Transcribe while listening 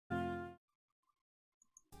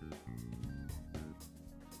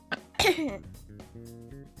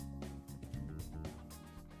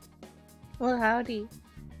Well, howdy.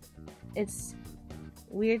 It's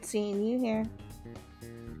weird seeing you here.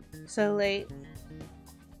 So late.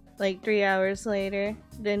 Like 3 hours later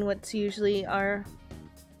than what's usually our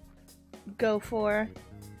go for.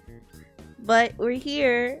 But we're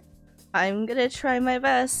here. I'm gonna try my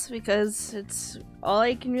best because it's all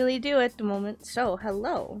I can really do at the moment. So,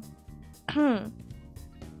 hello.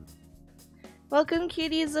 Welcome,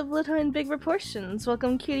 cuties of little and big proportions.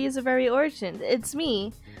 Welcome, cuties of every origin. It's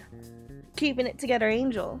me, keeping it together,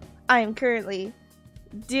 Angel. I am currently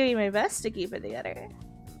doing my best to keep it together.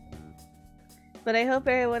 But I hope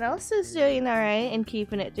everyone else is doing alright and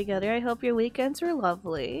keeping it together. I hope your weekends were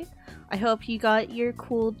lovely. I hope you got your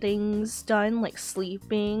cool things done, like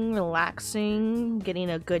sleeping, relaxing, getting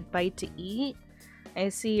a good bite to eat. I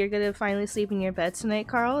see you're gonna finally sleep in your bed tonight,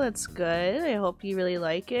 Carl. That's good. I hope you really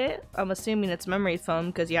like it. I'm assuming it's memory foam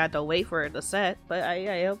because you had to wait for it to set, but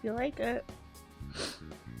I hope you like it.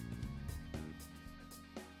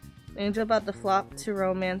 Angel about the flop to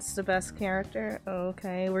romance the best character.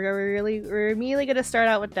 Okay, we're immediately gonna start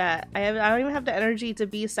out with that. I don't even have the energy to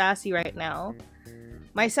be sassy right now.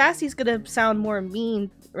 My sassy's gonna sound more mean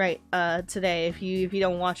right today if you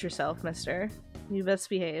don't watch yourself, mister. You best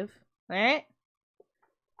behave. Alright?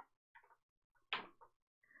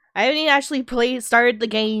 I haven't even actually started the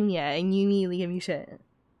game yet and you immediately give me shit.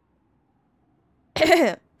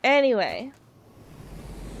 Anyway.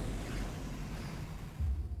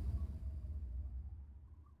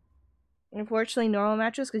 Unfortunately, normal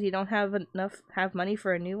mattress because you don't have money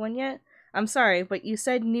for a new one yet. I'm sorry, but you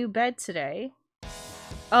said new bed today.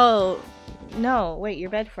 Oh, no, wait, your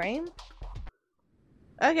bed frame?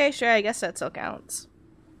 Okay, sure, I guess that still counts.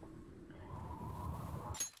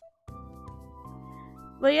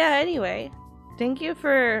 But yeah, anyway, thank you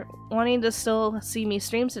for wanting to still see me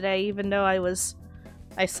stream today, even though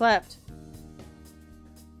I slept.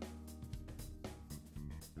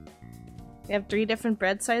 You have 3 different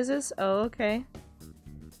bread sizes? Oh, okay.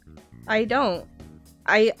 I don't.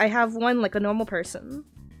 I have one like a normal person.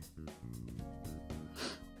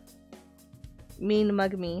 Mean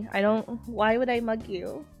mug me. I don't. Why would I mug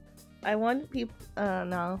you? I want people.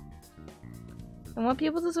 No. I want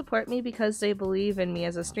people to support me because they believe in me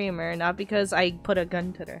as a streamer, not because I put a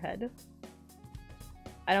gun to their head.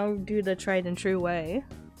 I don't do the tried and true way.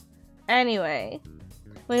 Anyway.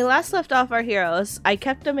 When we last left off our heroes, I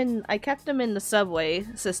kept them in the subway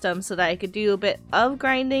system so that I could do a bit of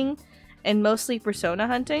grinding and mostly persona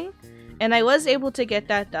hunting, and I was able to get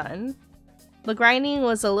that done. The grinding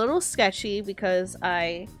was a little sketchy because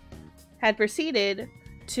I had proceeded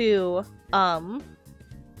to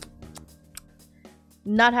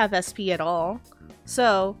not have SP at all.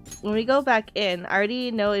 So when we go back in, I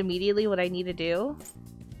already know immediately what I need to do.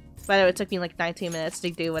 By the way, it took me like 19 minutes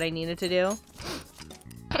to do what I needed to do.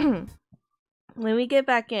 When we get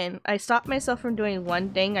back in, I stopped myself from doing one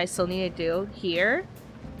thing I still need to do here.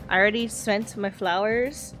 I already spent my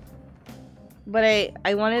flowers, but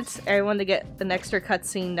I wanted to get an extra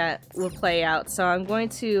cutscene that will play out. So I'm going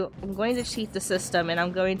to cheat the system and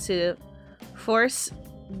I'm going to force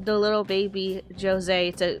the little baby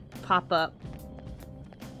Jose to pop up.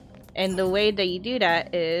 And the way that you do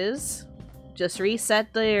that is just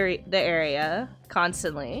reset the area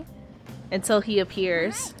constantly until he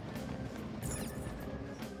appears.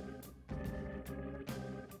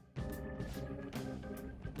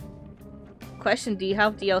 Question, do you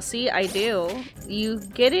have DLC? I do. You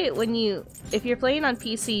get it when if you're playing on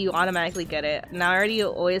PC, you automatically get it. Now I already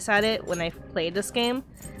always had it when I played this game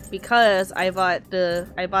because I bought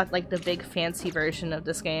like the big fancy version of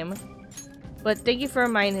this game. But thank you for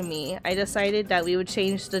reminding me. I decided that we would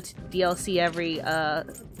change the DLC every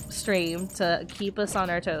stream to keep us on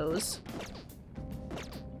our toes.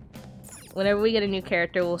 Whenever we get a new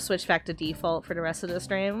character, we'll switch back to default for the rest of the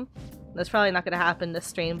stream. That's probably not gonna happen this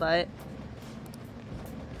stream, but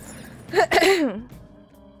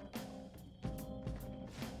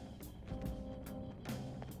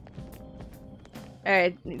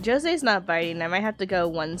alright, Jose's not biting. I might have to go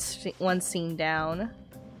one scene down.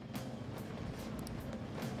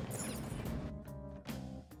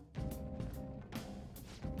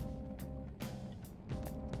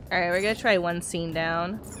 Alright, we're gonna try one scene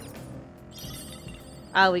down.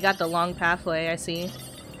 Oh, we got the long pathway, I see.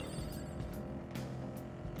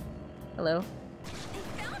 Hello? They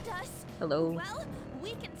found us. Hello? Well, we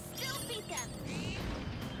can still beat them.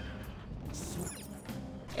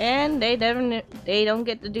 And they don't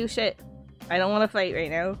get to do shit. I don't want to fight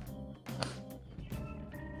right now.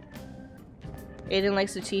 Aiden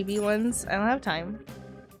likes the chibi ones. I don't have time.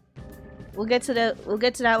 we'll get to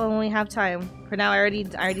that when we have time. For now, I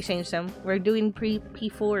already changed them. We're doing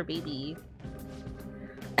P4, baby.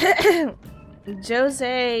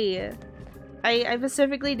 Jose, I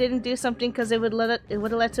specifically didn't do something because it would have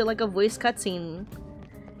led to like a voice cutscene,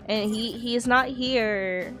 and he is not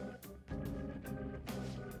here.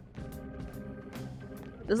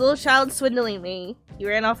 This little child swindling me. He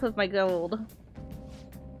ran off with my gold.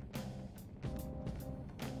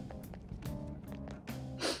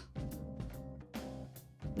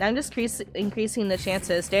 Now I'm just increasing the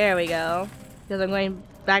chances. There we go. Because I'm going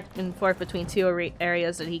back and forth between two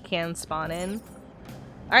areas that he can spawn in.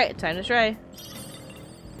 Alright, time to try.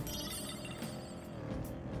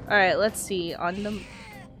 Alright, let's see. On the...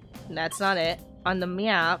 That's not it. On the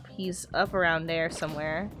map, he's up around there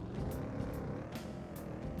somewhere.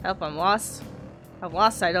 Help, I'm lost. I'm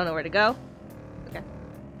lost, I don't know where to go. Okay.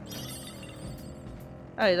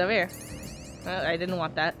 Oh, he's over here. Oh, I didn't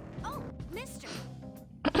want that. Oh, mister.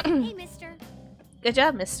 Hey, mister. Good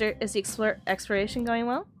job, mister. Is the exploration going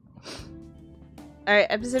well? Alright,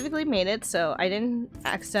 I specifically made it so I didn't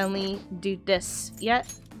accidentally do this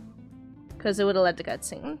yet. Because it would have led to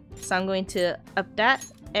cutscene. So I'm going to up that,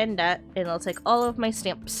 and it'll take all of my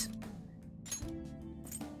stamps.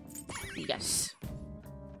 Yes.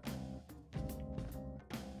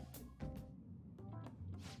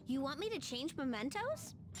 You want me to change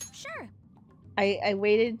mementos? Sure. I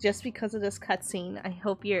waited just because of this cutscene. I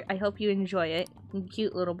hope you enjoy it.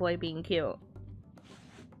 Cute little boy being cute.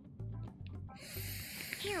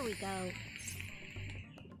 Here we go.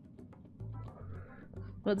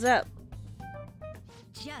 What's up?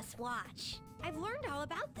 Just watch. I've learned all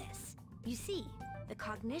about this. You see, the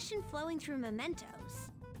cognition flowing through mementos.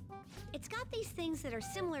 It's got these things that are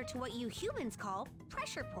similar to what you humans call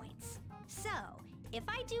pressure points. So, if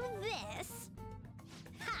I do this...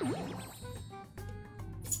 Ha!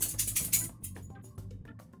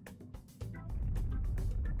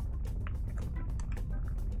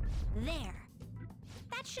 There.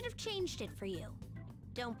 That should have changed it for you.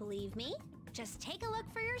 Don't believe me? Just take a look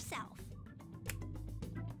for yourself.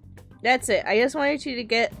 That's it. I just wanted you to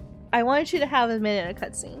get... I wanted you to have a minute in a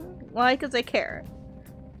cutscene. Why? Because I care.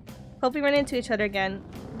 Hope we run into each other again.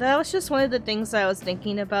 That was just one of the things that I was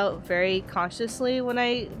thinking about very consciously when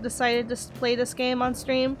I decided to play this game on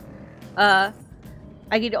stream. I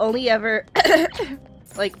could only ever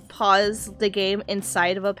like pause the game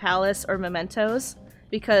inside of a palace or mementos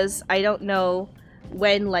because I don't know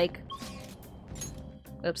when like...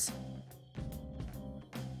 Oops.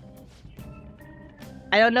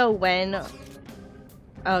 I don't know when...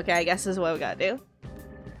 Okay, I guess this is what we gotta do.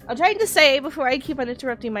 I'm trying to say before I keep on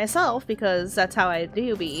interrupting myself because that's how I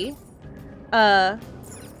do be. I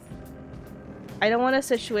don't want a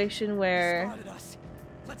situation where...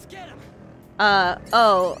 Let's get him.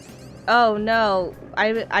 Oh no.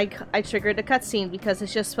 I triggered a cutscene because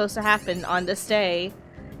it's just supposed to happen on this day.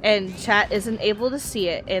 And chat isn't able to see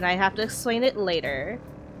it and I have to explain it later.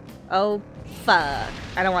 Oh, fuck.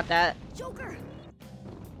 I don't want that. Joker.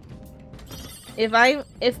 If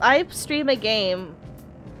I stream a game,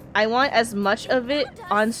 I want as much of it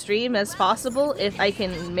on stream as possible if I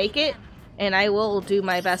can make it, and I will do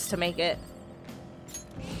my best to make it.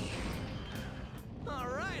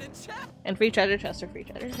 And free treasure chest or free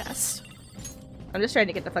treasure chest. I'm just trying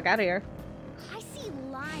to get the fuck out of here. I see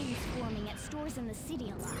lines forming at stores in the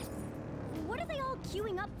city a lot. What are they all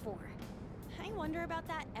queuing up for? I wonder about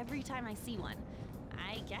that every time I see one.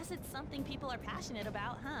 I guess it's something people are passionate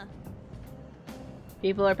about, huh?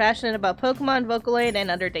 People are passionate about Pokemon, Vocaloid, and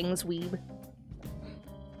other things, weeb.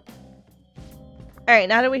 Alright,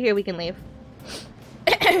 now that we're here, we can leave.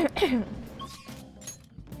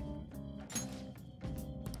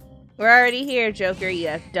 We're already here, Joker,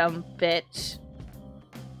 you dumb bitch.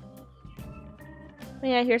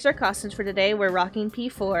 Yeah, here's our costumes for today. We're rocking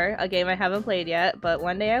P4, a game I haven't played yet, but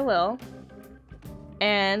one day I will.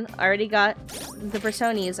 And I already got the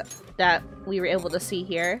personas that we were able to see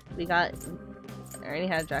here. We got... I already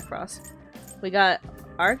had Jack Frost. We got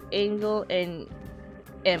Archangel and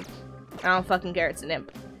Imp. I don't fucking care, it's an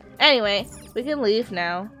imp. Anyway, we can leave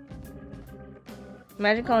now.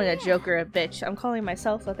 Imagine calling a Joker a bitch. I'm calling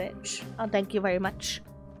myself a bitch. Oh, thank you very much.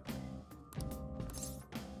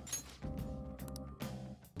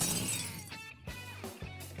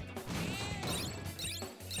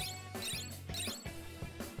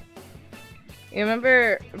 You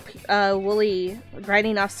remember Wooly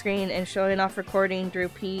grinding off screen and showing off recording through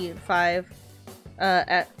P5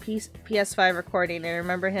 at PS5 recording, and I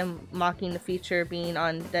remember him mocking the feature being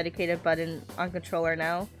on dedicated button on controller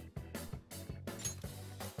now.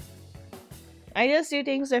 I just do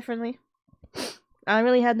things differently. I don't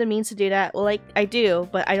really have the means to do that. Well, like, I do,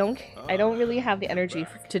 but I don't really have the energy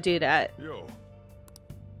to do that. Yo.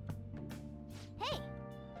 Hey.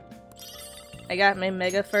 I got my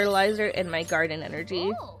mega fertilizer and my garden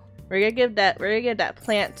energy. Oh. We're gonna give that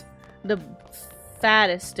plant the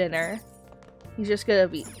fattest dinner. He's just gonna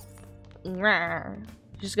be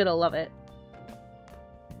just gonna love it.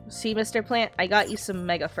 See, Mr. Plant, I got you some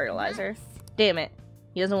mega fertilizer. Damn it.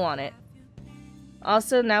 He doesn't want it.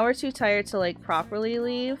 Also, now we're too tired to, like, properly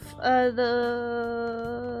leave the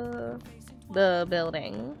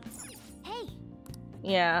building. Hey.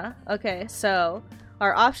 Yeah, okay, so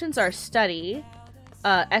our options are study,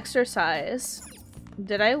 exercise.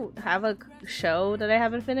 Did I have a show that I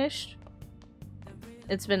haven't finished?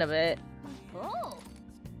 It's been a bit. Oh.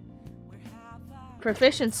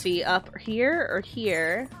 Proficiency up here or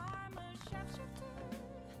here.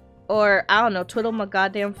 Or, I don't know, twiddle my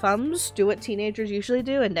goddamn thumbs, do what teenagers usually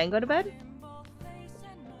do, and then go to bed?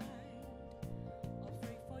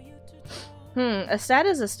 A stat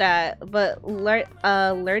is a stat, but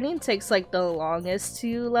learning takes, like, the longest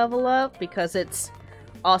to level up because it's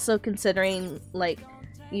also considering, like,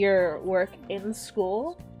 your work in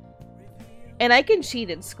school. And I can cheat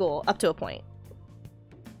in school, up to a point.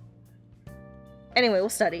 Anyway, we'll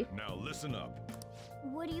study. Now listen up.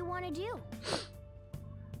 What do you want to do?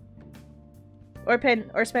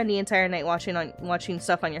 Or spend the entire night watching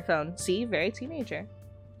stuff on your phone. See? Very teenager.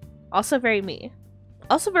 Also very me.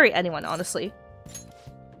 Also very anyone, honestly.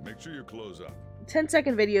 Make sure your clothes up.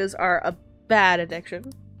 10-second videos are a bad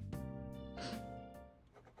addiction.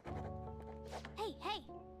 Hey, hey.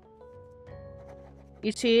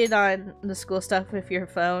 You cheated on the school stuff with your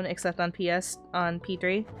phone, except on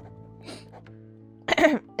P3.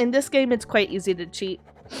 In this game, it's quite easy to cheat.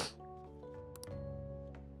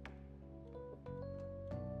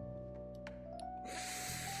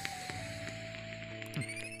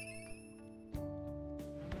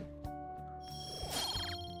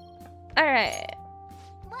 Alright.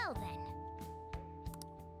 Well then.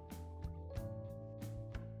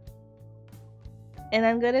 And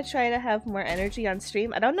I'm gonna try to have more energy on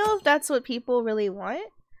stream. I don't know if that's what people really want.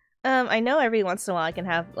 I know every once in a while I can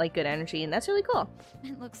have, like, good energy, and that's really cool.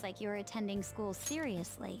 It looks like you're attending school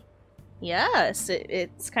seriously. Yes,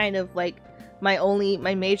 it's kind of like my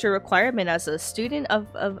major requirement as a student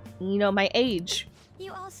of you know, my age.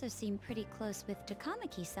 You also seem pretty close with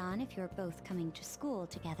Takamaki-san if you're both coming to school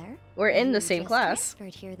together. We're in the You same just class.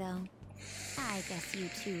 transferred here, though. I guess you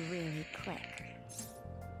two really click.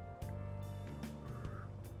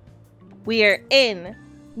 We are in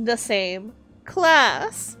the same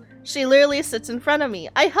class. She literally sits in front of me.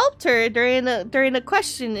 I helped her during a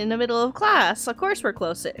question in the middle of class. Of course we're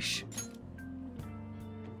close-ish.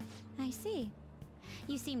 I see.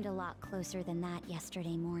 You seemed a lot closer than that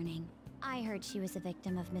yesterday morning. I heard she was a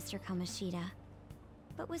victim of Mr. Kamoshida.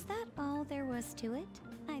 But was that all there was to it?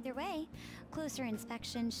 Either way, closer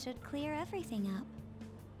inspection should clear everything up.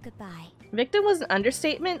 Goodbye. Victim was an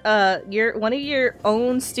understatement. One of your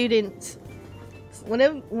own students, one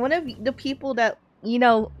of the people that, you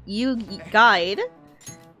know, you guide,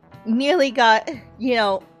 nearly got, you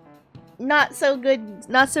know, not so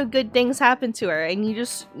good things happen to her, and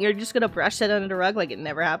you're just gonna brush that under the rug like it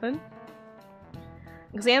never happened.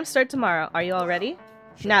 Exams start tomorrow. Are you all ready?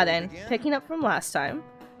 Now then, picking up from last time,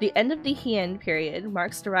 the end of the Heian period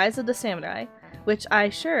marks the rise of the samurai, which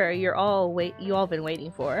I'm sure you all been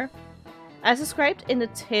waiting for. As described in the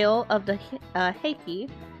tale of the Heike,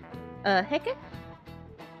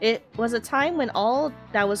 it was a time when all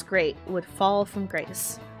that was great would fall from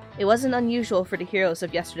grace. It wasn't unusual for the heroes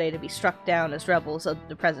of yesterday to be struck down as rebels of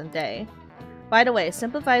the present day. By the way,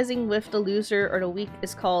 sympathizing with the loser or the weak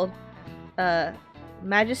is called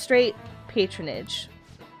magistrate patronage.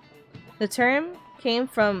 The term came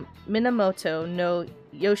from Minamoto no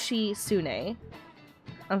Yoshitsune.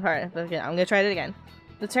 I'm sorry, I'm gonna try it again.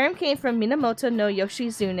 The term came from Minamoto no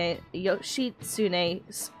Yoshitsune's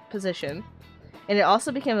position, and it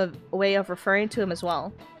also became a way of referring to him as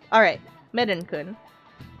well. Alright, Meden-kun.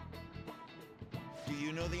 Do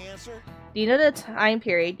you know the answer? Do you know the time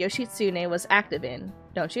period Yoshitsune was active in,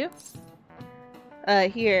 don't you?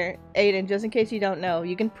 Here, Aiden, just in case you don't know,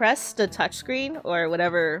 you can press the touchscreen or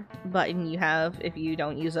whatever button you have if you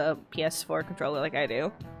don't use a PS4 controller like I do.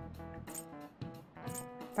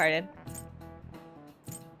 Pardon.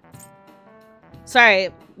 Sorry,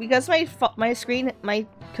 because my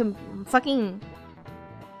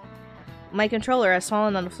controller has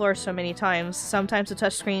fallen on the floor so many times, sometimes the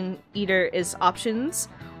touchscreen either is options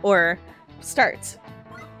or start.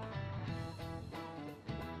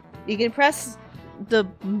 You can press the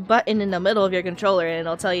button in the middle of your controller and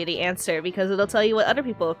it'll tell you the answer because it'll tell you what other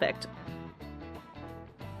people have picked.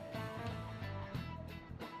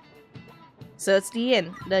 So it's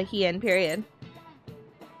the Hien period.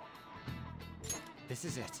 This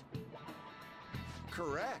is it.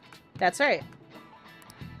 Correct. That's right.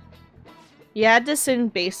 You had this in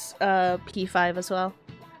base P5 as well.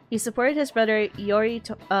 He supported his brother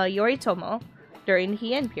Yoritomo during the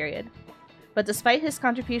Hien period. But despite his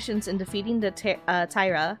contributions in defeating the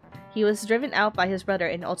Taira, he was driven out by his brother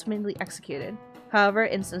and ultimately executed. However,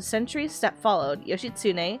 in the centuries that followed,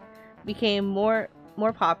 Yoshitsune became more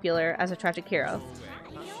popular as a tragic hero.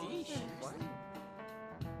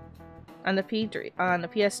 On the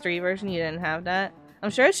PS3 version, you didn't have that. I'm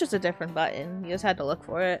sure it's just a different button. You just had to look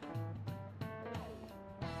for it.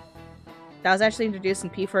 That was actually introduced in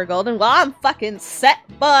P4 Golden. Well, I'm fucking set,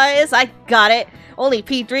 boys! I got it! Only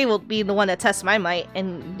P3 will be the one that tests my might,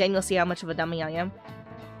 and then you'll see how much of a dummy I am.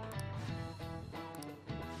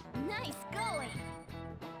 Nice going.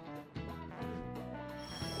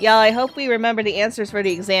 Yeah, I hope we remember the answers for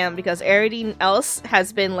the exam, because everything else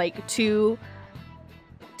has been like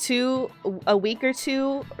a week or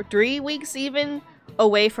 2, or 3 weeks even,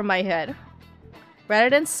 away from my head. Rather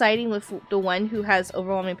than siding with the one who has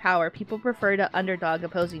overwhelming power, people prefer the underdog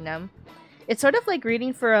opposing them. It's sort of like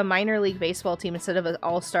rooting for a minor league baseball team instead of an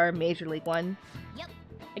all-star major league one. Yep.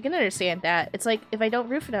 I can understand that. It's like, if I don't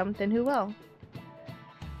root for them, then who will?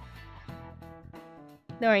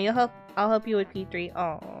 Don't worry, I'll help you with P3.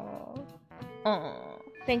 Aww. Aww.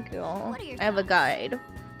 Thank you. I have a guide.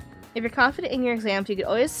 If you're confident in your exams, you could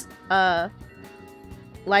always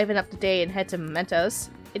liven up the day and head to Mementos.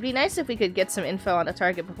 It'd be nice if we could get some info on the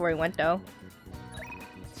target before we went, though.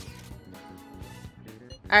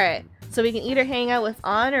 Alright, so we can either hang out with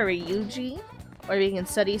An or Ryuji, or we can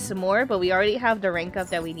study some more, but we already have the rank up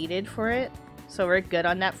that we needed for it, so we're good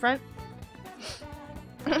on that front.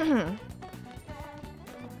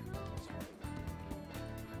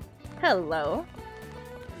 Hello.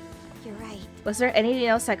 You're right. Was there anything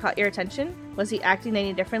else that caught your attention? Was he acting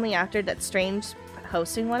any differently after that strange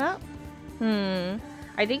hosting went up?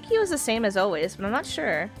 I think he was the same as always, but I'm not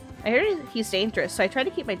sure. I heard he's dangerous, so I try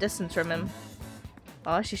to keep my distance from him.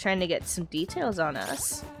 Oh, she's trying to get some details on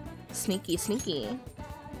us. Sneaky, sneaky.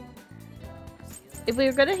 If we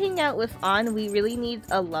were gonna hang out with An, we really need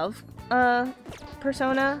a love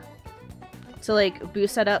persona to like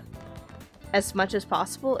boost that up as much as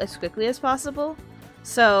possible, as quickly as possible.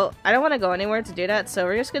 So I don't want to go anywhere to do that, so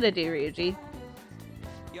we're just gonna do Ryuji.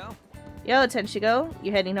 Yo, Tenshigo,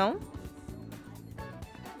 you heading home?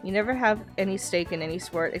 You never have any stake in any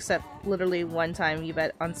sport, except literally one time you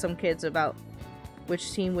bet on some kids about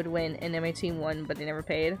which team would win, and then my team won, but they never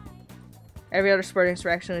paid. Every other sport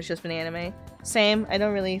interaction has just been anime. Same, I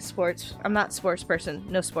don't really I'm not a sports person,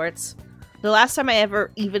 no sports. The last time I ever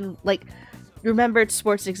even, like, remembered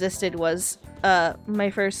sports existed was, my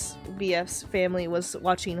first BF's family was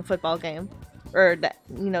watching a football game. Or, that,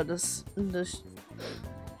 you know, the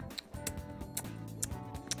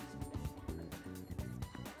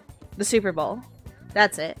Super Bowl.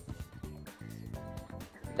 That's it.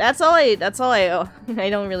 That's all I I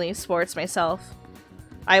don't really sports myself.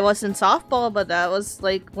 I was in softball, but that was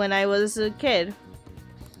like when I was a kid.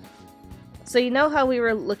 So you know how we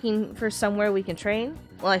were looking for somewhere we can train?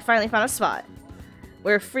 Well, I finally found a spot.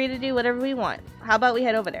 We're free to do whatever we want. How about we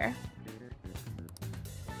head over there?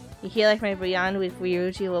 You feel like my beyond with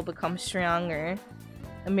Ryuji will become stronger.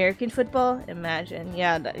 American football? Imagine.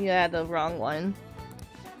 Yeah, the wrong one.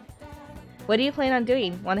 What do you plan on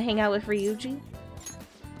doing? Want to hang out with Ryuji?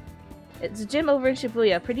 It's a gym over in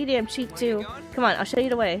Shibuya. Pretty damn cheap too. Come on, I'll show you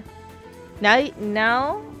the way.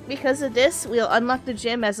 Now, because of this, we'll unlock the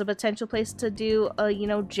gym as a potential place to do, you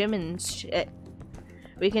know, gym and shit.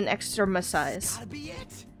 We can exercise.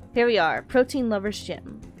 Here we are, Protein Lovers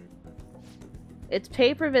Gym. It's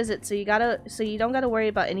pay per visit, so you don't gotta worry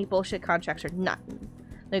about any bullshit contracts or nothing.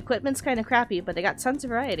 The equipment's kind of crappy, but they got tons of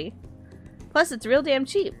variety. Plus, it's real damn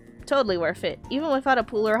cheap. Totally worth it, even without a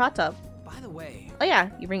pool or a hot tub. By the way. Oh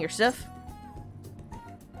yeah, you bring your stuff.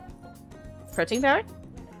 Protein powder?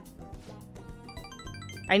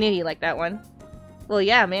 I knew you liked that one. Well,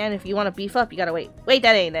 yeah, man, if you want to beef up, you gotta wait. Wait,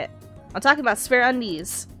 that ain't it. I'm talking about spare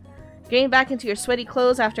undies. Getting back into your sweaty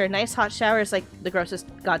clothes after a nice hot shower is like the grossest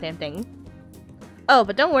goddamn thing. Oh,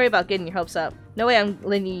 but don't worry about getting your hopes up. No way I'm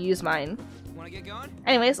letting you use mine. Wanna get going?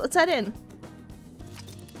 Anyways, let's head in.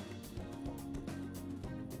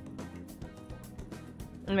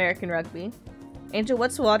 American rugby. Angel,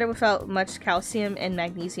 what's water without much calcium and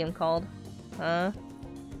magnesium called? Huh?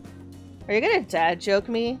 Are you gonna dad joke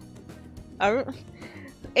me?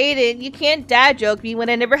 Aiden, you can't dad joke me when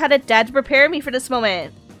I never had a dad to prepare me for this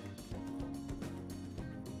moment.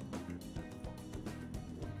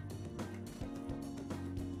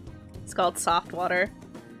 It's called soft water.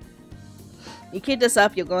 You keep this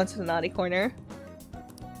up, you'll go into the naughty corner.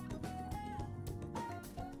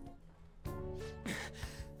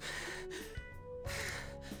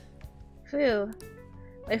 Phew.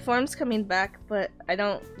 My form's coming back, but I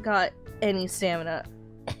don't got any stamina.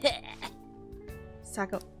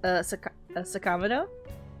 Sakamoto?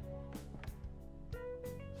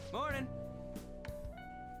 Morning.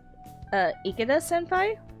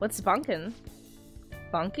 Ikeda-senpai? What's bonkin?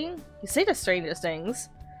 Bonking? You say the strangest things.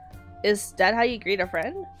 Is that how you greet a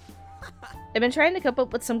friend? I've been trying to come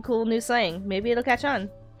up with some cool new slang. Maybe it'll catch on.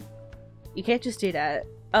 You can't just do that.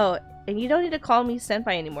 Oh, and you don't need to call me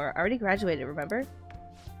senpai anymore. I already graduated, remember?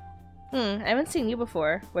 I haven't seen you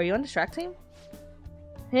before. Were you on the track team?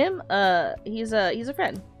 Him? He's a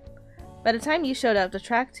friend. By the time he showed up, the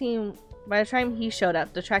track team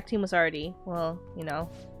was already, well, you know.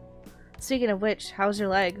 Speaking of which, how's your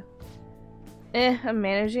leg? I'm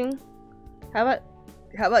managing. How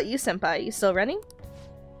about you, senpai? You still running?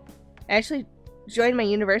 I actually joined my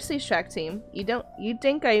university's track team. You'd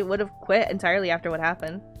think I would have quit entirely after what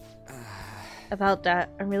happened. About that,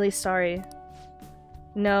 I'm really sorry.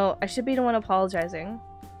 No, I should be the one apologizing.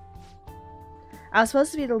 I was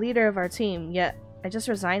supposed to be the leader of our team, yet I just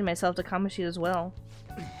resigned myself to Kamoshida's will.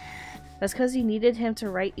 That's because you needed him to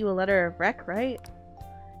write you a letter of rec, right?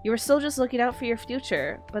 You were still just looking out for your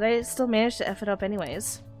future, but I still managed to F it up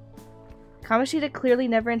anyways. Kamoshida clearly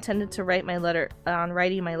never intended to writing my letter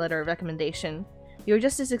of recommendation. You were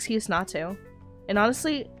just his excuse not to. And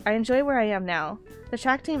honestly, I enjoy where I am now. The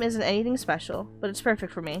track team isn't anything special, but it's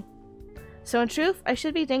perfect for me. So in truth, I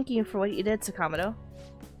should be thanking you for what you did, Sakamoto.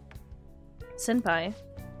 Senpai.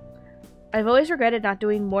 I've always regretted not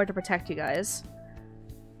doing more to protect you guys.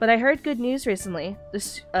 But I heard good news recently. The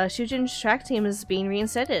Shujin's track team is being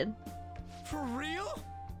reinstated. For real?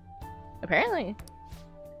 Apparently.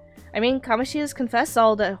 I mean, Kamoshida's confessed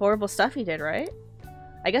all the horrible stuff he did, right?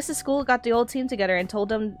 I guess the school got the old team together and told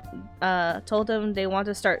them they want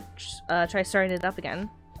to try starting it up again.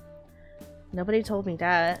 Nobody told me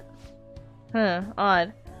that. Huh,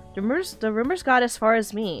 odd. The rumors got as far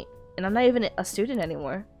as me, and I'm not even a student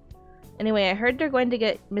anymore. Anyway, I heard they're going to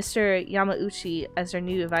get Mr. Yamauchi as their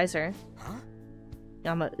new advisor. Huh?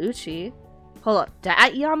 Yamauchi? Hold up,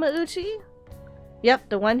 that Yamauchi? Yep,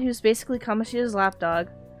 the one who's basically Kamoshida's lapdog.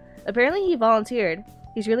 Apparently he volunteered.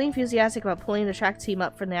 He's really enthusiastic about pulling the track team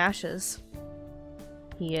up from the ashes.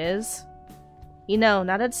 He is? You know,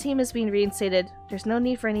 now that the team is being reinstated, there's no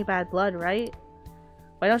need for any bad blood, right?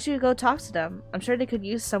 Why don't you go talk to them? I'm sure they could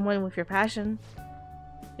use someone with your passion.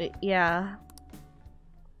 Yeah.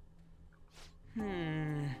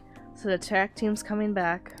 So the track team's coming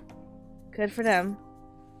back. Good for them.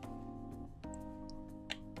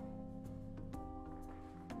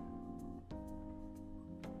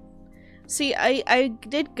 See, I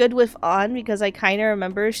did good with On because I kind of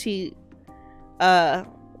remember the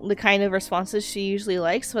kind of responses she usually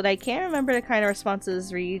likes, but I can't remember the kind of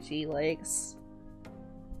responses Ryuji likes.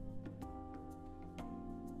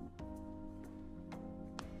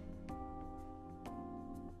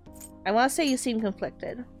 I want to say you seem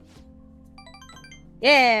conflicted.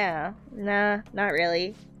 Yeah! Nah, not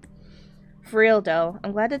really. For real though,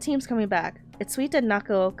 I'm glad the team's coming back. It's sweet that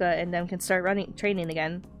Nakaoka and them can start training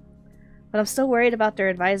again. But I'm still worried about their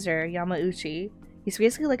advisor, Yamauchi. He's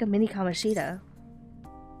basically like a mini Kamoshida.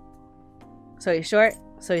 So he's short,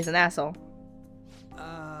 so he's an asshole.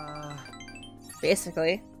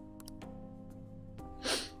 Basically.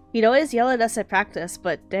 He'd always yell at us at practice,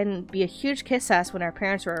 but then be a huge kiss-ass when our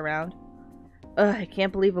parents were around. Ugh, I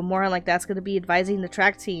can't believe a moron like that's gonna be advising the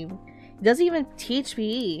track team. He doesn't even teach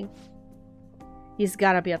PE. He's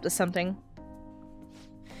gotta be up to something.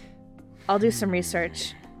 I'll do some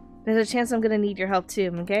research. There's a chance I'm gonna need your help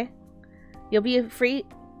too, okay? You'd be free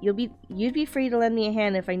to lend me a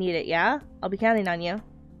hand if I need it, yeah? I'll be counting on you.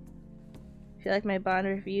 I feel like my bond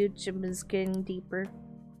with you, Jim, is getting deeper.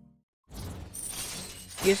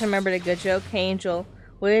 You just remembered a good joke? Hey Angel,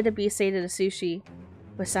 what did the bee say to the sushi?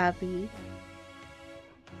 Wasabi.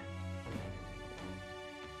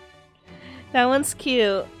 That one's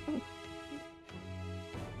cute.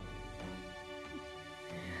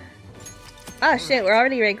 Oh shit, we're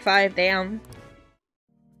already rank 5, damn.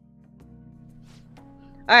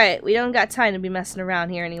 Alright, we don't got time to be messing around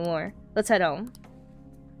here anymore. Let's head home.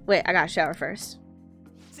 Wait, I gotta shower first.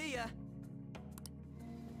 See ya.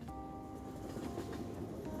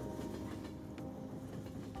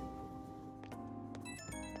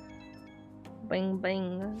 Bing,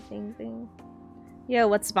 bing, bing, bing. Yo,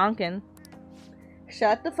 what's bonkin'?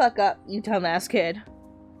 Shut the fuck up, you dumbass kid.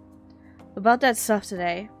 About that stuff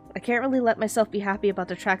today, I can't really let myself be happy about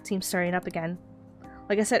the track team starting up again.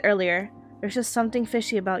 Like I said earlier, there's just something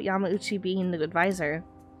fishy about Yamauchi being the advisor.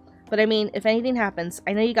 But I mean, if anything happens,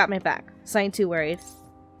 I know you got my back, so I ain't too worried.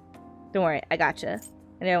 Don't worry, I gotcha.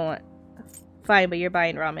 I don't want... Fine, but you're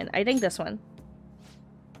buying ramen. I think this one.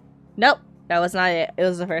 Nope, that was not it. It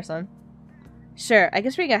was the first one. Sure, I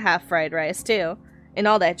guess we get half fried rice too. And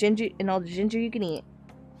all that ginger, and all the ginger you can eat.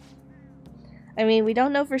 I mean, we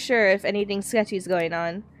don't know for sure if anything sketchy is going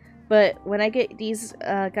on, but when I get these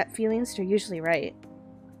gut feelings, they're usually right.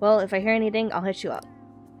 Well, if I hear anything, I'll hit you up.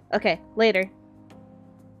 Okay, later.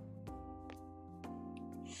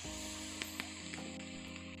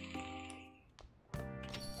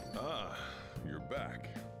 Ah, you're back.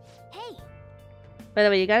 Hey, By the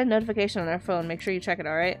way, you got a notification on our phone. Make sure you check it,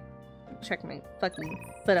 alright? Check my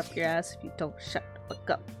fucking foot up your ass if you don't shut the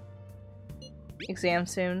fuck up. Exam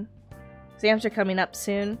soon. Exams are coming up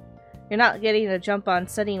soon. You're not getting a jump on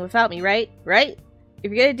studying without me, right? Right?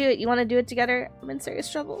 If you're gonna do it, you want to do it together? I'm in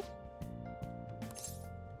serious trouble.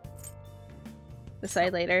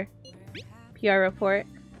 Decide later. PR report.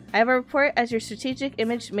 I have a report as your strategic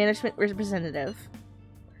image management representative.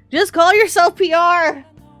 Just call yourself PR! I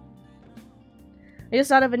just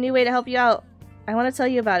thought of a new way to help you out. I want to tell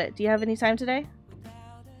you about it. Do you have any time today?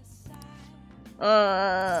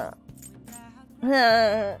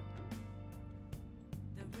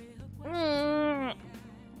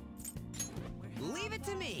 Leave it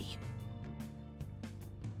to me.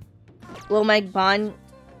 Will my bond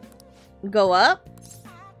go up?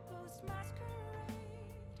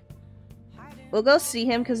 We'll go see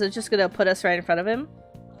him because it's just gonna put us right in front of him.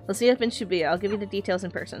 Let's see if it should be. I'll give you the details in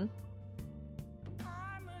person.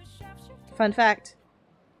 Fun fact.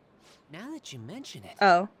 Now that you mention it.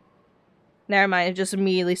 Oh. Never mind, it just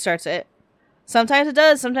immediately starts it. Sometimes it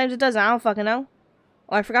does, sometimes it doesn't. I don't fucking know.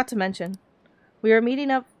 Oh, I forgot to mention. We were meeting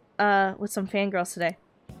up with some fangirls today.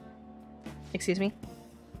 Excuse me?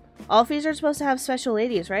 All fees are supposed to have special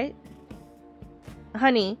ladies, right?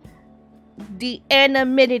 Honey, the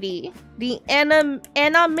anonymity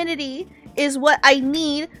is what I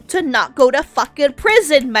need to not go to fucking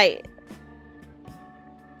prison, mate.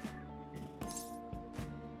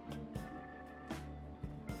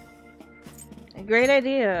 Great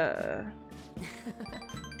idea.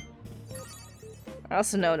 I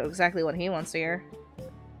also know exactly what he wants to hear.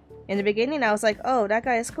 In the beginning, I was like, oh, that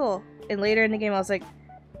guy is cool. And later in the game, I was like,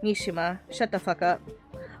 Mishima, shut the fuck up.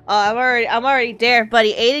 I'm already there,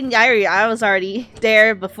 buddy. Aiden, I was already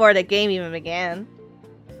there before the game even began.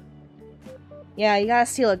 Yeah, you gotta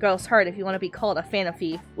steal a girl's heart if you want to be called a fan of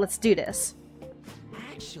thief. Let's do this.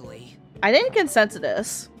 Actually, I didn't consent to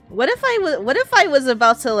this. What if I was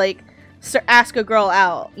about to like ask a girl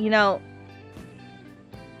out? You know.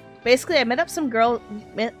 Basically, I met some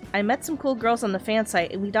cool girls on the fan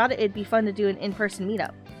site, and we thought it'd be fun to do an in-person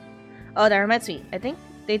meetup. Oh, that reminds me.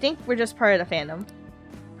 They think we're just part of the fandom.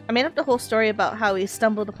 I made up the whole story about how we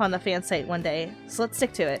stumbled upon the fan site one day, so let's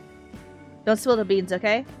stick to it. Don't spill the beans,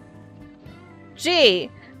 okay?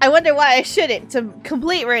 Gee, I wonder why I shouldn't to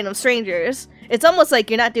complete random strangers. It's almost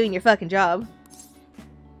like you're not doing your fucking job.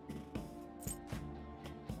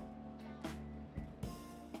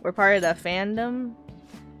 We're part of the fandom?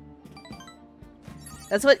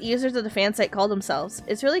 That's what users of the fan site call themselves.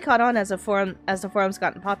 It's really caught on as the forum's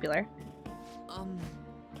gotten popular.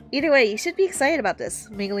 Either way, you should be excited about this.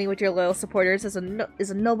 Mingling with your loyal supporters is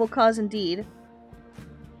a noble cause indeed.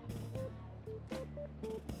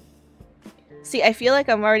 See, I feel like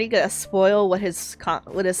I'm already gonna spoil what his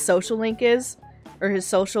social link is, or his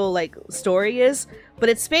social like story is, but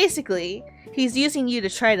it's basically he's using you to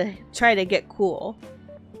try to get cool.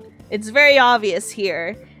 It's very obvious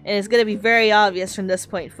here, and it's gonna be very obvious from this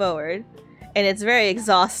point forward, and it's very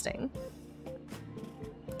exhausting.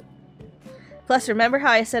 Plus, remember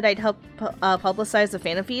how I said I'd help publicize the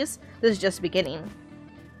fan fees? This is just the beginning.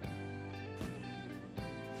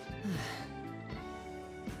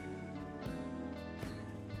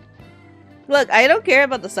 Look, I don't care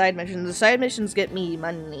about the side missions. The side missions get me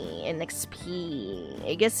money and XP.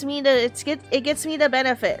 It gets me the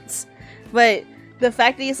benefits. But the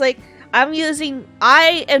fact that he's like,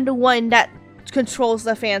 I am the one that controls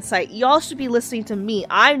the fan site. Y'all should be listening to me.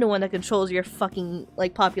 I'm the one that controls your fucking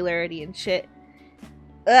like popularity and shit.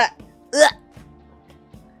 Ugh.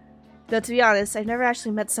 Though to be honest, I've never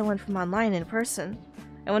actually met someone from online in person.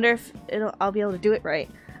 I wonder if I'll be able to do it right.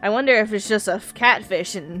 I wonder if it's just a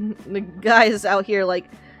catfish and the guy's out here like,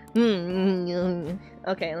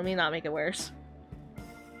 Okay, let me not make it worse.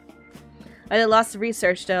 I did lots of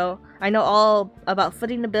research though. I know all about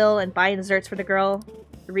footing the bill and buying desserts for the girl.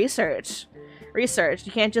 Research.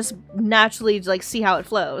 You can't just naturally like see how it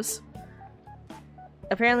flows.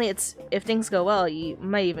 Apparently it's, if things go well, you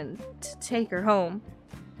might even take her home.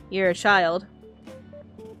 You're a child.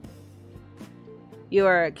 You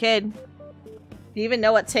are a kid. Do you even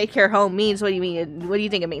know what take her home means? What do you mean? What do you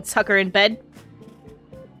think it means? Tuck her in bed?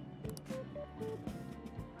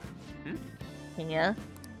 Yeah.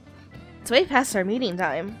 It's way past our meeting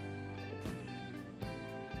time.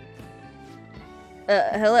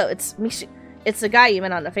 Hello, it's me. It's the guy you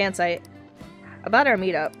met on the fan site. About our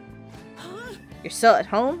meetup. You're still at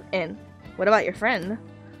home? And what about your friend?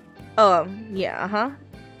 Oh, yeah, uh-huh.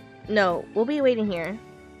 No, we'll be waiting here.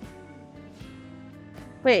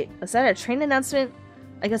 Wait, was that a train announcement?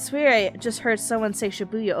 I could swear I just heard someone say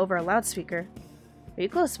Shibuya over a loudspeaker. Are you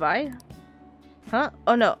close by? Huh?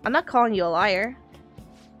 Oh no, I'm not calling you a liar.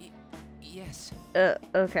 Yes.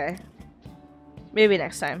 Okay. Maybe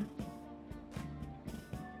next time.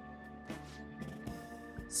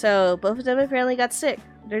 So, both of them apparently got sick.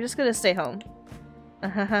 They're just gonna stay home.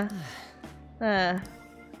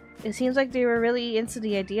 It seems like they were really into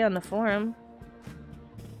the idea on the forum.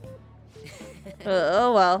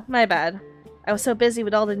 Oh well, my bad. I was so busy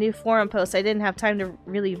with all the new forum posts I didn't have time to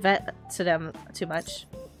really vet them too much.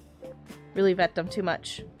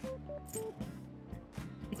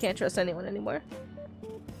 I can't trust anyone anymore.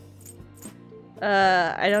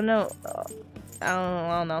 I don't know. I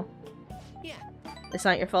don't know. Yeah. It's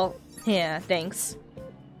not your fault. Yeah, thanks.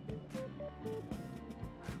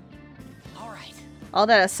 Alright. All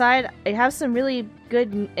that aside, I have some really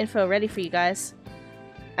good info ready for you guys.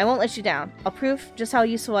 I won't let you down. I'll prove just how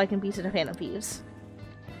useful I can be to the Phantom Thieves.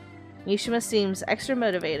 Mishima seems extra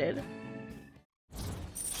motivated.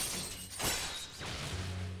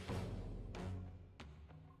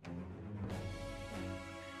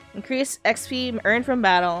 Increase XP earned from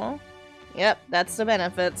battle. Yep, that's the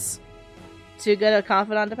benefits. Too good a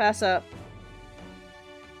confidant to pass up.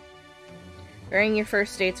 During your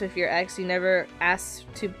first dates with your ex, you never asked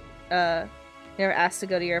to go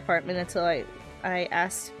to your apartment until I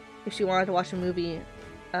asked if she wanted to watch a movie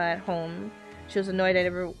at home. She was annoyed I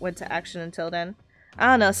never went to action until then. I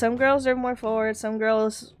don't know, some girls are more forward, some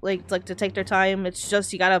girls like to take their time. It's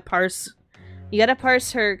just you gotta parse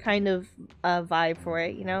her kind of vibe for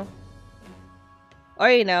it, you know? Or,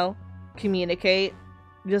 you know, communicate.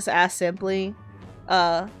 Just ask simply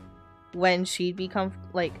when she'd become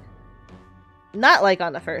like, not like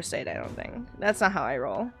on the first date, I don't think. That's not how I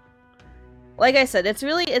roll. Like I said, it's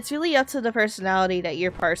really up to the personality that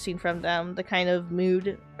you're parsing from them, the kind of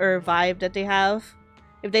mood or vibe that they have.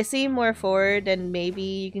 If they seem more forward, then maybe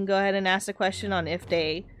you can go ahead and ask a question on if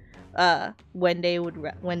they when they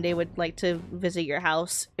would like to visit your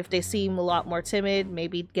house. If they seem a lot more timid,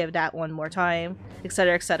 maybe give that one more time,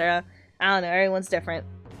 etc, etc. I don't know, everyone's different.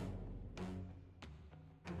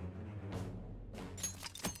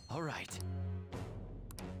 All right.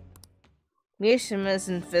 Mishima's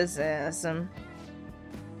enthusiasm.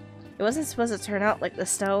 It wasn't supposed to turn out like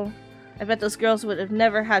this though. I bet those girls would have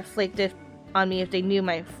never had flaked it on me if they knew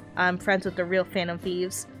I'm friends with the real Phantom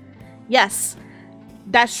Thieves. Yes,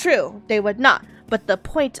 that's true, they would not. But the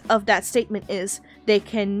point of that statement is they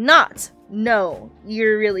cannot know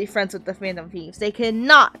you're really friends with the Phantom Thieves. They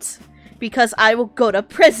cannot, because I will go to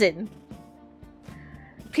prison.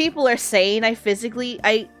 People are saying I threatened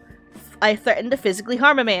to physically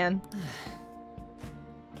harm a man.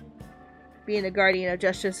 Being a guardian of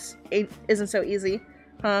justice isn't so easy,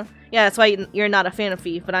 huh? Yeah, that's why you're not a Phantom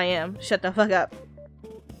Thief, but I am. Shut the fuck up.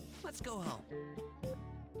 Let's go home.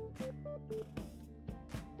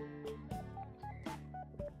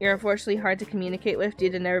 You're unfortunately hard to communicate with due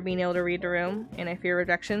to never being able to read the room, and I fear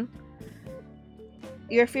rejection.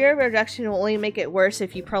 Your fear of rejection will only make it worse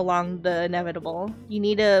if you prolong the inevitable. You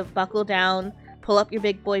need to buckle down, pull up your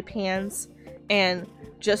big boy pants, and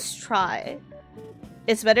just try.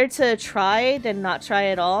 It's better to try than not try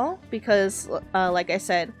at all, because, like I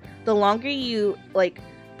said, the longer you, like,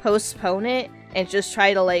 postpone it and just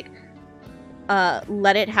try to, like,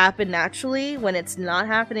 let it happen naturally when it's not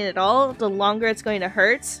happening at all, the longer it's going to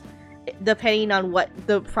hurt, depending on what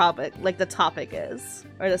the topic is,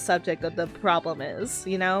 or the subject of the problem is,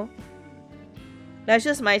 you know? That's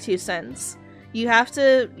just my 2 cents. You have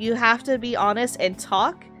to be honest and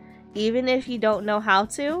talk, even if you don't know how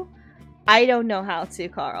to. I don't know how to,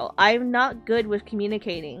 Carl. I'm not good with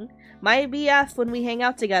communicating. My BF, when we hang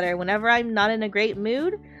out together, whenever I'm not in a great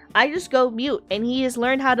mood, I just go mute, and he has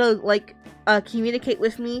learned how to, like, communicate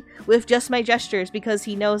with me with just my gestures, because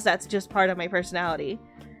he knows that's just part of my personality.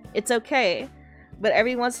 It's okay. but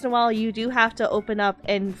every once in a while you do have to open up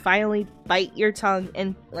and finally bite your tongue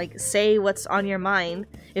and like say what's on your mind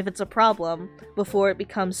if it's a problem before it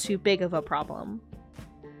becomes too big of a problem.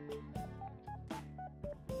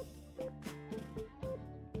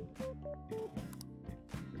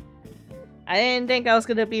 I didn't think I was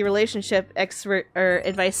gonna be relationship expert or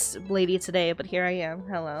advice lady today, but here I am.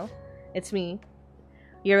 Hello. It's me,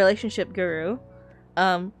 your relationship guru.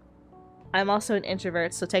 I'm also an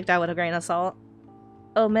introvert, so take that with a grain of salt.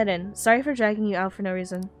 Oh, Midden, sorry for dragging you out for no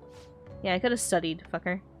reason. Yeah, I could have studied,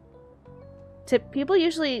 fucker. People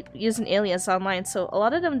usually use an alias online, so a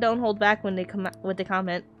lot of them don't hold back when they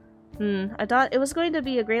comment. I thought it was going to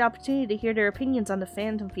be a great opportunity to hear their opinions on the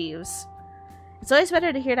Phantom Thieves. It's always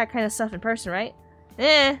better to hear that kind of stuff in person, right?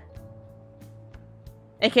 It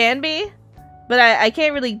can be, but I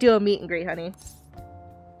can't really do a meet and greet, honey.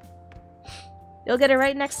 You'll get it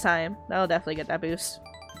right next time. That'll definitely get that boost.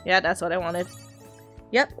 Yeah, that's what I wanted.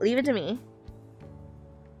 Yep, leave it to me.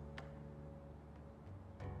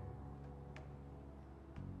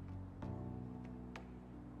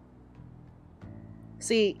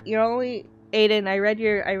 See, you're only Aiden. I read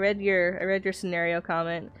your scenario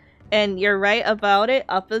comment, and you're right about it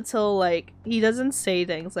up until like he doesn't say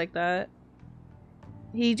things like that.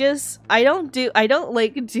 He just I don't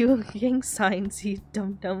like do gang signs. You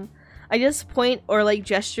dumb. I just point or like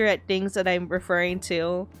gesture at things that I'm referring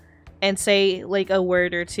to, and say like a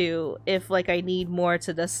word or two if like I need more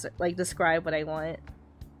to describe what I want.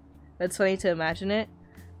 That's funny to imagine it.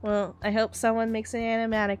 Well, I hope someone makes an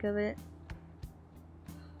animatic of it.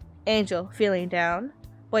 Angel, feeling down.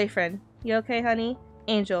 Boyfriend, you okay, honey?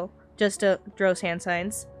 Angel, just throws hand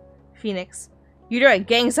signs. Phoenix, you throwing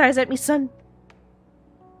gang signs at me, son?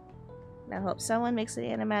 I hope someone makes an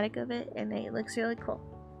animatic of it, and it looks really cool.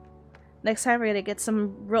 Next time we're gonna get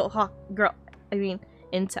some real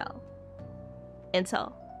intel.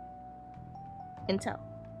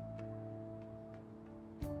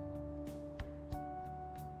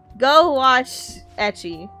 Go watch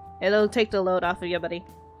Ecchi. It'll take the load off of you, buddy.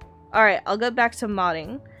 Alright, I'll go back to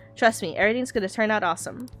modding. Trust me, everything's gonna turn out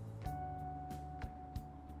awesome.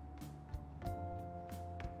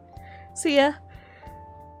 See ya.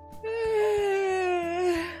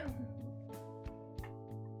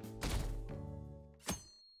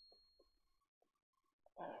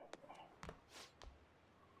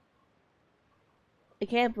 I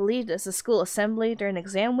can't believe this. A school assembly during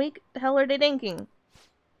exam week? The hell are they thinking?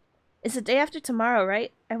 It's the day after tomorrow,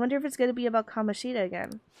 right? I wonder if it's going to be about Kamoshida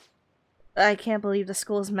again. I can't believe the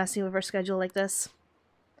school is messing with our schedule like this.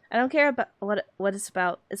 I don't care about what it's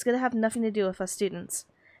about. It's going to have nothing to do with us students.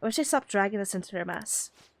 I wish they stopped dragging us into their mess.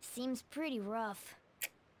 Seems pretty rough.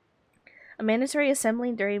 A mandatory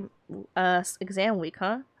assembly during exam week,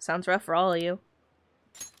 huh? Sounds rough for all of you.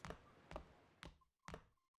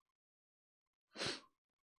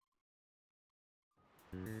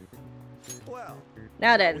 Well,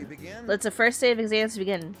 Now then, we begin? let the first day of exams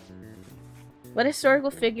begin. What historical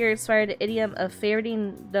figure inspired the idiom of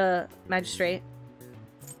favoriting the magistrate?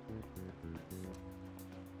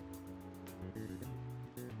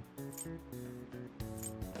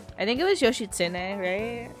 I think it was Yoshitsune,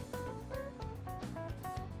 right?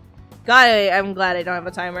 God, I'm glad I don't have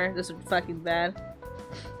a timer. This would be fucking bad.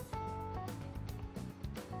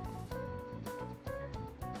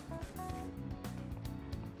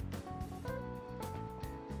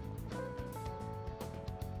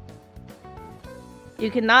 You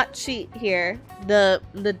cannot cheat here. The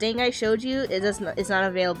thing I showed you is not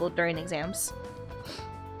available during exams.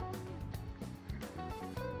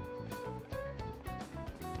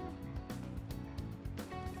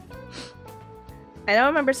 I don't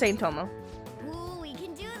remember saying Tomo. Ooh, we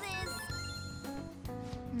can do this.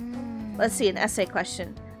 Let's see, an essay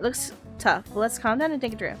question. It looks tough, but let's calm down and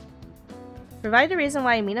think it through. Provide the reason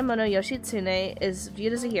why Minamono Yoshitsune is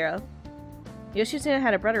viewed as a hero. Yoshitsune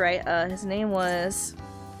had a brother, right? His name was...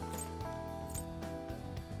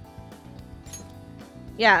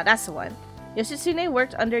 Yeah, that's the one. Yoshitsune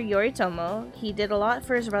worked under Yoritomo. He did a lot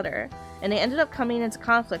for his brother, and they ended up coming into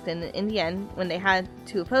conflict in the end when they had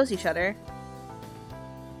to oppose each other.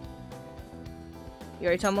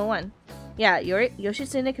 Yoritomo won. Yeah,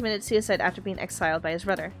 Yoshitsune committed suicide after being exiled by his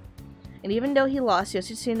brother. And even though he lost,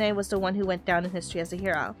 Yoshitsune was the one who went down in history as a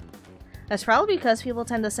hero. That's probably because people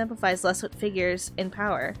tend to sympathize less with figures in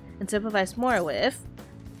power and sympathize more with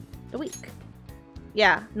the weak.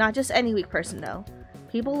 Yeah, not just any weak person though.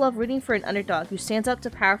 People love rooting for an underdog who stands up to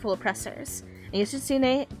powerful oppressors, and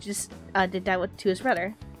Yoshitsune just did that to his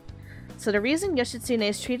brother. So the reason Yoshitsune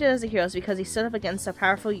is treated as a hero is because he stood up against a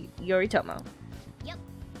powerful Yoritomo. Yep.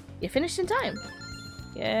 You finished in time.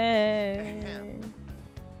 Yay.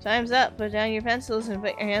 Time's up. Put down your pencils and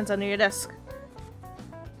put your hands under your desk.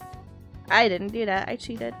 I didn't do that. I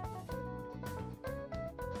cheated.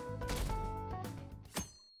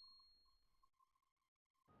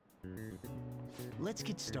 Let's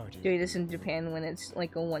get started. Doing this in Japan when it's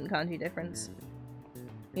like a one kanji difference.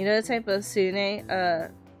 You know the type of sune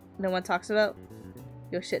no one talks about?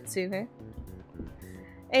 Yoshitsune.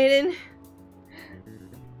 Aiden.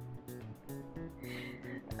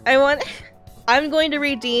 I'm going to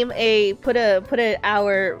redeem a put an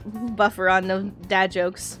hour buffer on the dad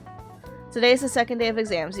jokes. Today is the second day of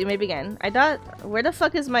exams. You may begin. Where the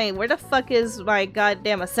fuck is my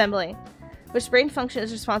goddamn assembly? Which brain function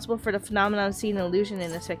is responsible for the phenomenon seeing an illusion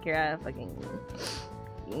in this figure?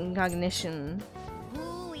 Fucking cognition.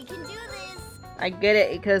 Ooh, we can do this. I get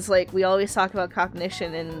it, because like we always talk about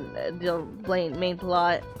cognition in the main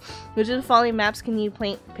plot. Which of the following maps can you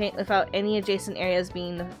paint without any adjacent areas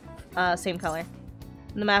being the same color?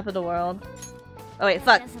 The map of the world. Oh wait,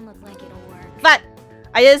 fuck. Doesn't look like it'll work. Fuck!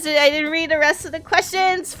 I didn't read the rest of the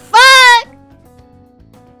questions. Fuck!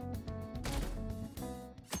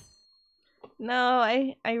 No,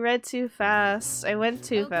 I read too fast. I went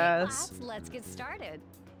too fast. Class, let's get started.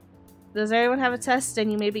 Does everyone have a test?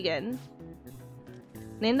 Then you may begin.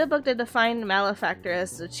 Name the book that defined malefactor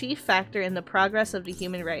as the chief factor in the progress of the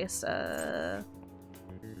human race. The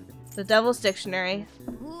Devil's Dictionary.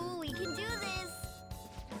 Ooh, we can do this.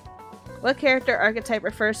 What character archetype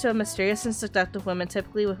refers to a mysterious and seductive woman,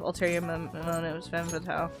 typically with ulterior motives? Femme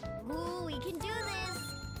fatale. Ooh, we can do this.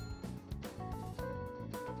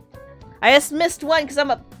 I just missed one because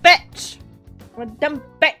I'm a bitch! I'm a dumb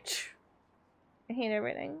bitch! I hate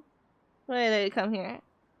everything. Why did I come here?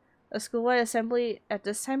 A school-wide assembly at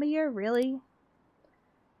this time of year? Really?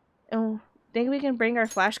 Oh, think we can bring our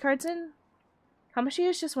flashcards in? Kamashi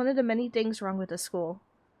is just one of the many things wrong with the school.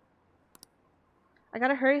 I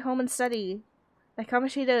gotta hurry home and study. That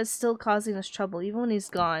Kamashita is still causing us trouble, even when he's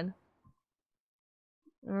gone.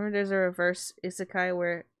 Remember there's a reverse isekai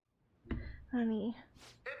where... Honey...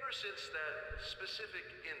 Ever since that specific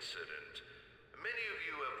incident, many of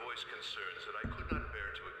you have voiced concerns that I could not bear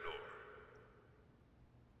to ignore.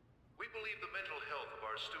 We believe the mental health of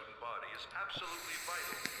our student body is absolutely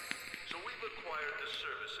vital, so we've acquired the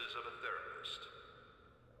services of a therapist.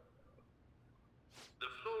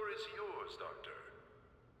 The floor is yours, Doctor.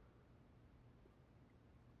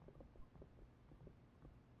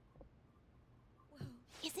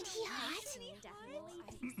 Isn't he hot?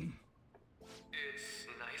 It's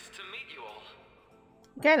nice to meet you all.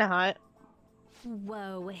 Kinda hot.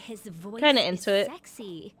 Whoa, his voice Kinda is into it.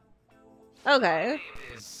 sexy. Okay.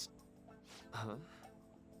 Is... Huh?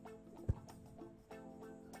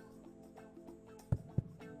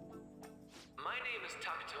 My name is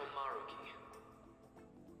Takuto Maruki.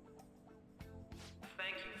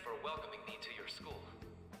 Thank you for welcoming me to your school.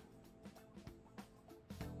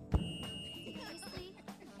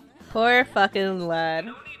 Poor fucking lad.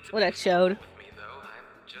 No need to What a chode. with me, though. I'm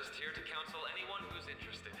just here to counsel anyone who's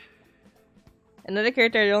interested. Another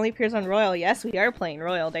character that only appears on Royal. Yes, we are playing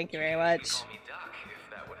Royal. Thank you very You much. can call me Doc if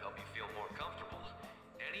that would help you feel more comfortable.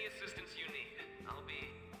 Any assistance you need, I'll be...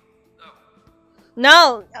 Oh,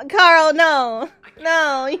 No! Carl, no!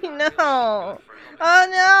 No, no! Oh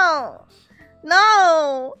no!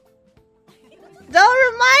 No!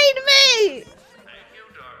 Don't remind me! Thank you,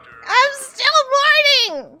 Doctor. I'm still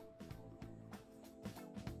mourning!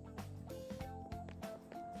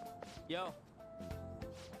 Yo.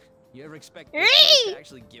 You ever expect Ree! this place to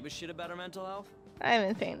actually give a shit about our mental health? I'm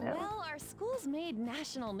in pain now. Well, our school's made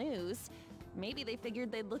national news. Maybe they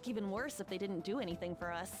figured they'd look even worse if they didn't do anything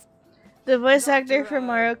for us. The voice actor Dr. for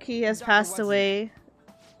Maruki has Dr. passed Watson. away.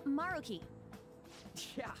 Maruki.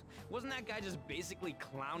 Yeah, wasn't that guy just basically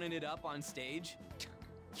clowning it up on stage?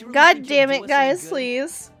 You really God think damn he'll it, do us any guys, good?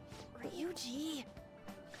 please. Ryuji.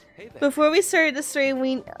 Hey there. Before we started the stream,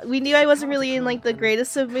 we knew I wasn't really in like the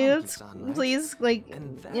greatest of moods. Please, like,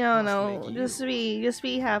 And that you don't must know, make you. just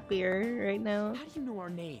be happier right now. How do you know our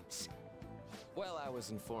names? Well, I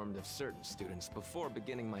was informed of certain students before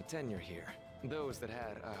beginning my tenure here. Those that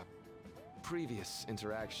had, previous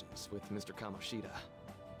interactions with Mr. Kamoshida.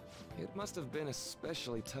 It must have been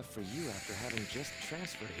especially tough for you after having just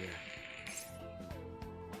transferred here.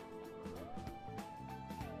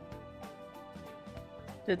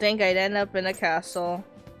 To think I'd end up in a castle.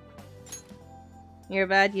 You're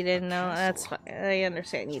bad, you didn't know. That's fine. I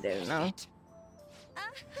understand you didn't know.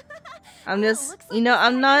 I'm just, looks you like know, this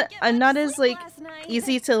I'm guy not, didn't get I'm much not as sleep like last night.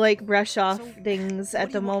 easy to like brush off things what at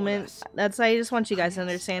do the you want with moment. us? That's why I just want you guys to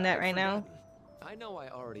understand that right now. I know I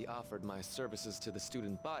already offered my services to the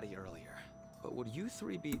student body earlier, but would you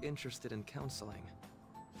three be interested in counseling?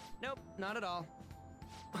 Nope, not at all.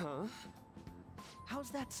 Huh?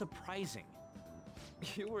 How's that surprising?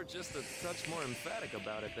 You were just a touch more emphatic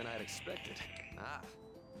about it than I'd expected. Ah,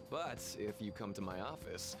 but if you come to my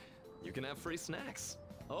office, you can have free snacks.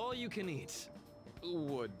 All you can eat.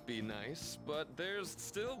 Would be nice, but there's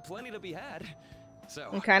still plenty to be had. So,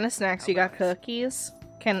 What kind of snacks? how You got about it? cookies?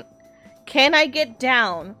 Can I get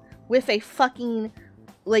down with a fucking,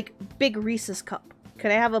 like, big Reese's cup?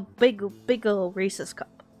 Could I have a big ol' Reese's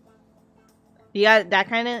cup? You got that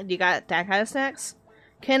kind of snacks?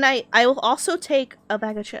 I will also take a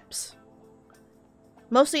bag of chips.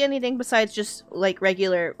 Mostly anything besides just, like,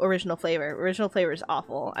 regular original flavor. Original flavor is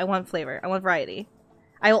awful. I want flavor. I want variety.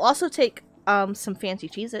 I will also take, some fancy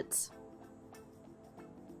Cheez-Its.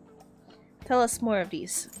 Tell us more of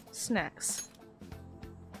these snacks.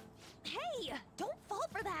 Hey, don't fall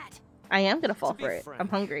for that. I am gonna fall To be for it. frank, I'm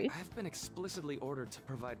hungry. I've been explicitly ordered to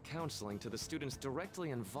provide counseling to the students directly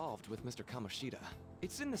involved with Mr. Kamoshida.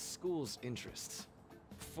 It's in the school's interests.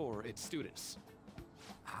 For its students.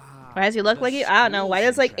 Why does he look like you? I don't know. Why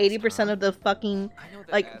does like 80% of the fucking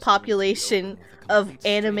like population of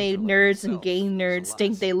anime nerds and game nerds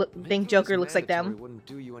think Joker looks like them?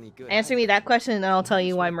 Answer me that question and I'll tell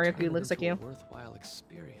you why Mercury looks like you. Worthwhile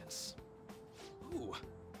experience. Ooh,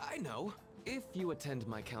 I know. If you attend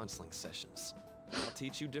my counseling sessions, I'll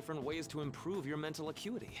teach you different ways to improve your mental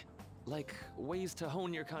acuity. Like ways to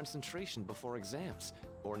hone your concentration before exams,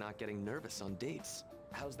 or not getting nervous on dates.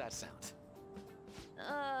 How's that sound?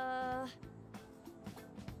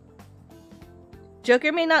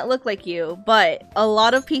 Joker may not look like you, but a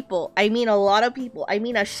lot of people, I mean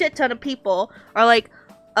a shit ton of people are like,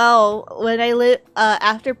 oh, when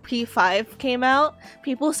after P5 came out,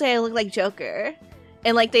 people say I look like Joker.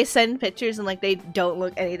 And like they send pictures and like they don't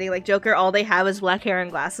look anything like Joker, all they have is black hair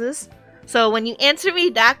and glasses. So when you answer me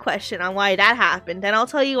that question on why that happened, then I'll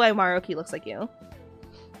tell you why Maruki looks like you.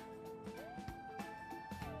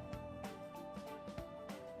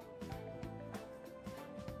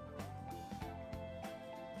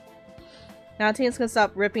 Now teens can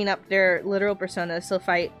stop ripping up their literal personas to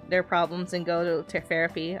fight their problems and go to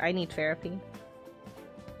therapy. I need therapy.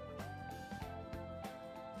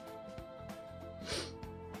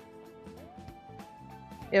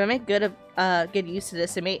 If I make good use of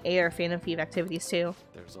this, it may aid our Phantom Thief activities too.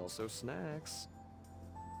 There's also snacks.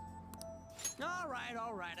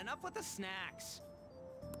 All right, enough with the snacks.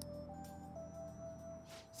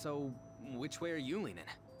 So, which way are you leaning?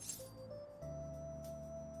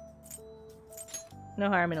 No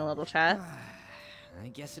harm in a little chat. I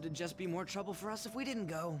guess it'd just be more trouble for us if we didn't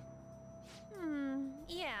go.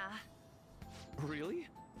 Yeah. Really?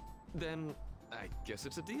 Then I guess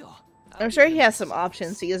it's a deal. I'm sure he has some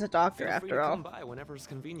options. He is a doctor Feel free after to all. come by whenever it's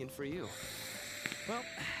convenient for you. Well,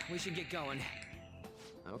 we should get going.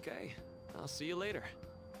 Okay, I'll see you later.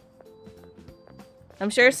 I'm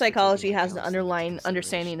sure psychology has an underlying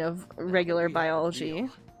understanding of regular biology.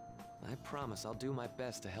 I promise I'll do my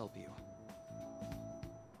best to help you.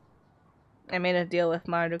 I made a deal with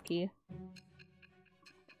Maruki.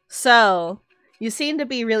 So, you seem to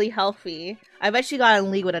be really healthy. I bet you got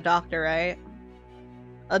in league with a doctor, right?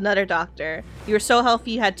 Another doctor. You were so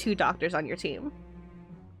healthy you had 2 doctors on your team.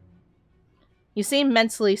 You seem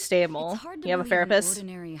mentally stable. It's hard to You have a believe therapist? An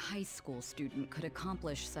ordinary high school student could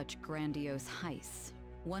accomplish such grandiose heists.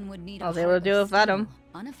 One would need I was a able to heart do it of without him. steel,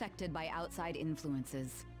 unaffected by outside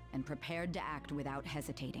influences, and prepared to act without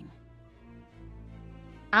hesitating.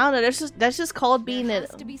 I don't know, that's just called being There a-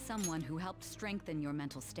 has to be someone who helped strengthen your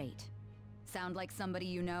mental state. Sound like somebody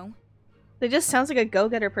you know? It just sounds like a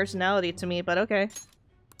go-getter personality to me, but okay.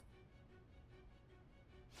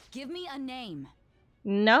 Give me a name.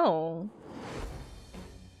 No.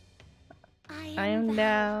 I am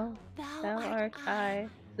thou, thou, thou art I.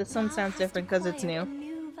 This one sounds different because it's new.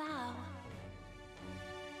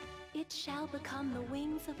 It shall become the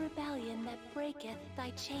wings of rebellion that breaketh thy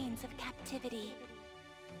chains of captivity.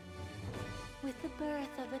 With the birth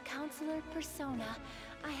of the Counselor Persona,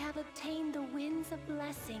 I have obtained the winds of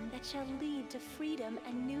blessing that shall lead to freedom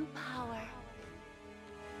and new power.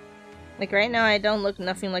 Like right now I don't look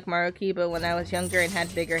nothing like Maruki, but when I was younger and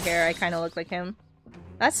had bigger hair, I kind of look like him.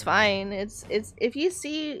 That's fine. It's if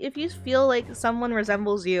you feel like someone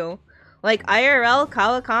resembles you, like IRL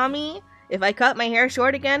Kawakami, if I cut my hair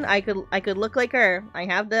short again, I could look like her. I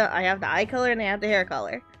have the eye color and I have the hair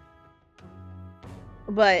color.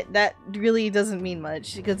 But that really doesn't mean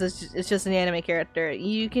much because it's just an anime character.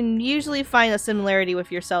 You can usually find a similarity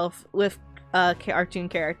with yourself with cartoon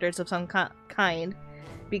characters of some kind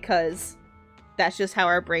because that's just how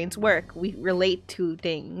our brains work. We relate to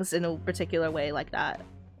things in a particular way like that.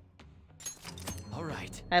 All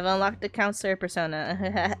right. I've unlocked the counselor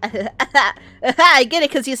persona. I get it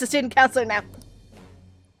because he's a student counselor now.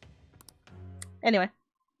 Anyway.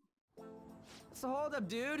 So hold up,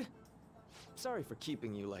 dude. Sorry for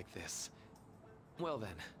keeping you like this. Well then.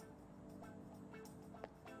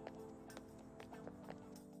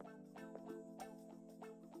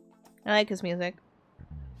 I like his music.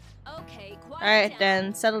 Okay, quiet Alright down.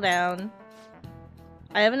 then, settle down.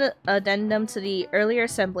 I have an addendum to the earlier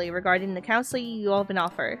assembly regarding the counseling you all have been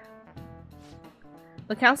offered.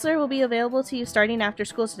 The counselor will be available to you starting after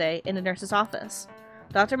school today in the nurse's office.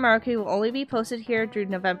 Dr. Maruki will only be posted here through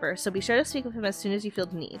November, so be sure to speak with him as soon as you feel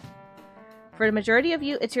the need. For the majority of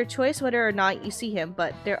you, it's your choice whether or not you see him,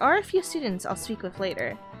 but there are a few students I'll speak with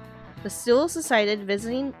later. The schools decided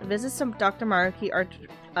visits from Dr. Maruki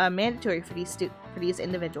are mandatory for these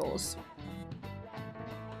individuals.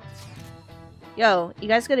 Yo, you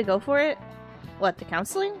guys gonna go for it? What, the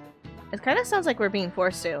counseling? It kinda sounds like we're being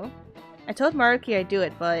forced to. I told Maruki I'd do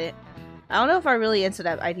it, but I don't know if I'm really into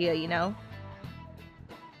that idea, you know?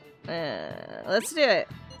 Let's do it.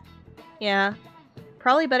 Yeah.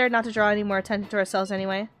 Probably better not to draw any more attention to ourselves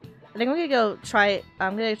anyway. I think I'm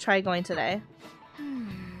gonna try going today.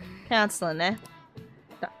 Counseling, eh?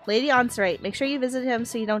 Lady On's right. Make sure you visit him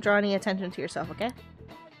so you don't draw any attention to yourself, okay?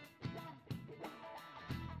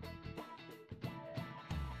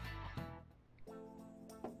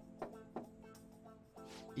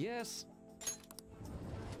 Yes.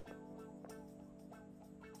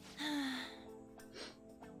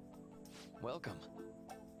 Welcome.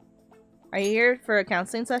 Are you here for a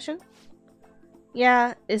counseling session?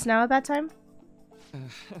 Yeah, is now a bad time?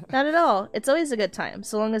 Not at all. It's always a good time,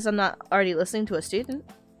 so long as I'm not already listening to a student.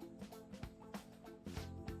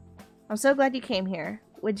 I'm so glad you came here.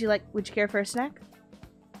 Would you care for a snack?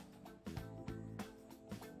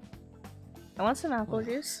 I want some apple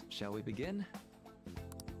juice. Shall we begin?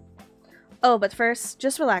 Oh, but first,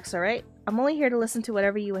 just relax, alright? I'm only here to listen to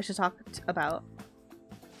whatever you wish to talk about.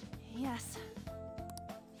 Yes.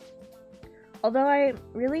 Although I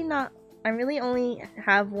really only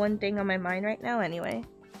have one thing on my mind right now anyway.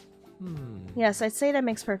 Yes, I'd say that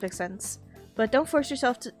makes perfect sense. But don't force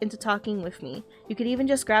yourself into talking with me. You could even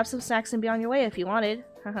just grab some snacks and be on your way if you wanted.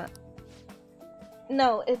 Haha.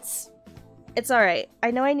 No, it's alright.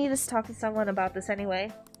 I know I need to talk to someone about this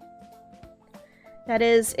anyway. That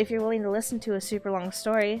is, if you're willing to listen to a super long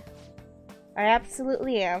story. I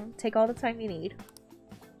absolutely am. Take all the time you need.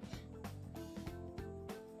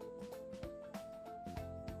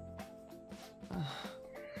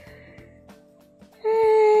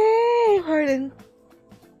 Hey, pardon.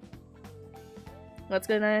 What's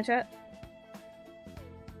going on in chat?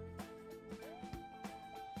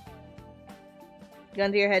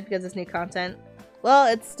 Gun to your head because it's new content. Well,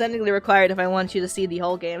 it's technically required if I want you to see the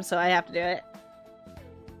whole game, so I have to do it.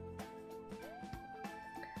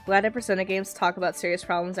 Glad that Persona games talk about serious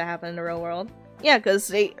problems that happen in the real world. Yeah, because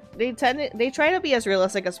they try to be as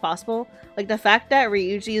realistic as possible. Like the fact that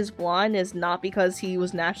Ryuji is blonde is not because he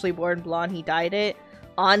was naturally born blonde, he dyed it.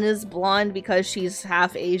 An is blonde because she's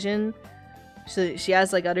half Asian. So she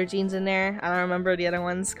has like other genes in there. I don't remember the other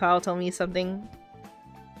ones. Carl told me something.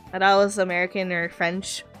 I thought it was American or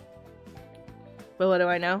French. But what do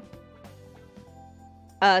I know?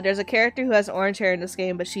 There's a character who has orange hair in this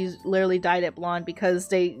game, but she's literally dyed it blonde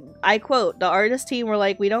because I quote, the artist team were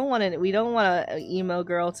like, we don't want a emo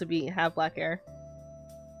girl to have black hair.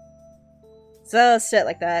 So shit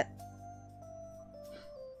like that.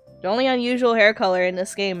 The only unusual hair color in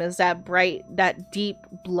this game is that deep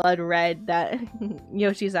blood red that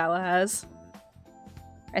Yoshizawa has.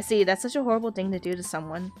 I see, that's such a horrible thing to do to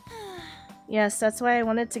someone. Yes, that's why I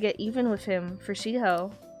wanted to get even with him for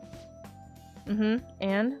Shiho.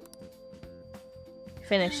 And?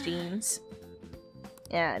 Finished, jeans.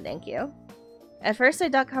 Yeah, thank you. At first I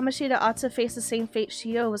thought Kamoshida ought to face the same fate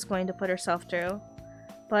Shiho was going to put herself through.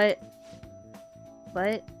 But...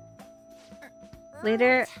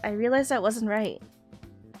 Later, I realized that wasn't right.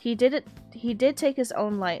 He did take his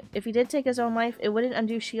own life. If he did take his own life, it wouldn't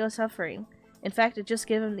undo Shiho's suffering. In fact, it just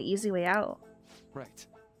gave him the easy way out. Right.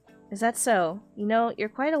 Is that so? You know, you're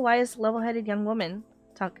quite a wise, level-headed young woman,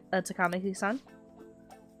 Takamaki-san.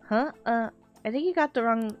 Huh? I think you got the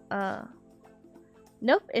wrong,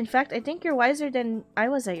 Nope, in fact, I think you're wiser than I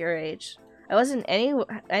was at your age. I wasn't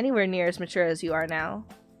anywhere near as mature as you are now.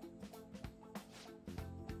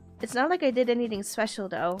 It's not like I did anything special,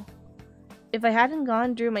 though. If I hadn't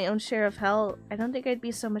gone through my own share of hell, I don't think I'd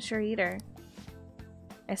be so mature either.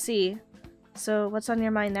 I see. So, what's on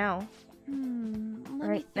your mind now? Let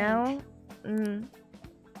Right me think. now, I'm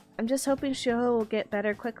just hoping Shioho will get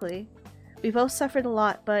better quickly. We both suffered a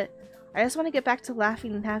lot, but I just want to get back to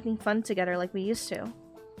laughing and having fun together like we used to.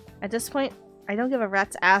 At this point, I don't give a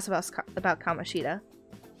rat's ass about Kamoshida.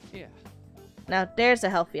 Yeah. Now there's a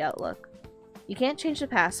healthy outlook. You can't change the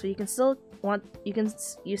past, but you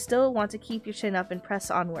still want to keep your chin up and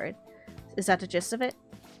press onward. Is that the gist of it?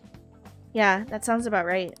 Yeah, that sounds about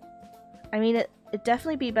right. I mean, it'd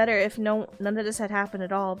definitely be better if none of this had happened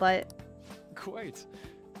at all, but... Quite.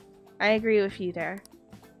 I agree with you there.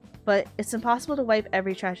 But it's impossible to wipe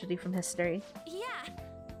every tragedy from history. Yeah.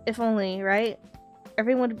 If only, right?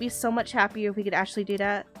 Everyone would be so much happier if we could actually do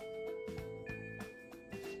that.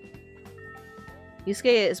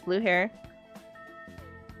 Yusuke is blue hair.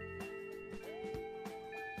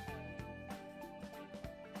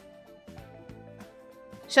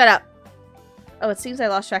 Shut up! Oh, it seems I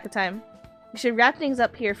lost track of time. We should wrap things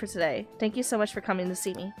up here for today. Thank you so much for coming to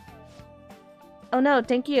see me. Oh no,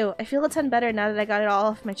 thank you. I feel a ton better now that I got it all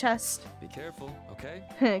off my chest. Be careful,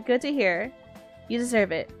 okay? Good to hear. You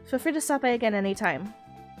deserve it. Feel free to stop by again anytime.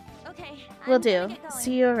 Okay. Will I'm gonna do. get going.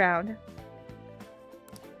 See you around.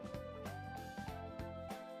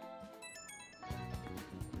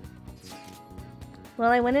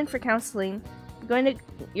 Well, I went in for counseling.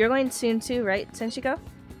 You're going soon too, right, Senshiko?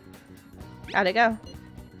 How'd it go?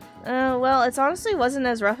 Well, it honestly wasn't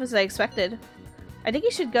as rough as I expected. I think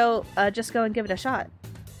you should just go and give it a shot.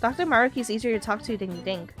 Dr. Maruki's easier to talk to than you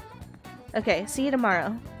think. Okay, see you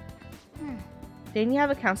tomorrow. Didn't you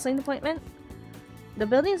have a counseling appointment? The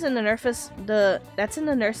building's in the that's in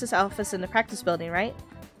the nurse's office in the practice building, right?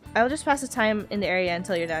 I'll just pass the time in the area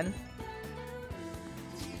until you're done.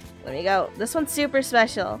 Let me go. This one's super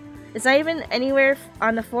special. It's not even anywhere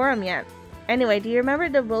on the forum yet. Anyway, do you remember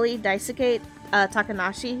the bully Daisuke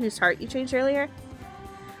Takanashi whose heart you changed earlier?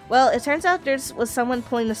 Well, it turns out there was someone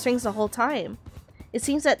pulling the strings the whole time. It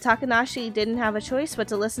seems that Takanashi didn't have a choice but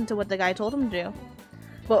to listen to what the guy told him to do.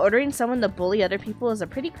 But ordering someone to bully other people is a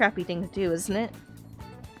pretty crappy thing to do, isn't it?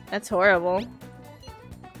 That's horrible.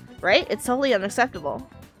 Right? It's totally unacceptable.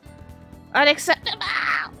 Unacceptable!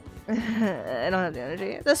 I don't have the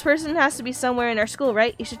energy. This person has to be somewhere in our school,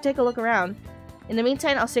 right? You should take a look around. In the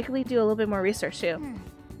meantime, I'll secretly do a little bit more research too.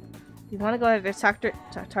 If you want to go after this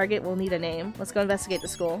target, we'll need a name. Let's go investigate the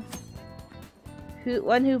school.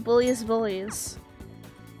 One who bullies bullies.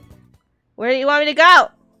 Where do you want me to go?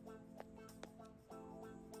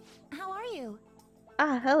 How are you?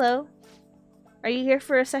 Ah, hello. Are you here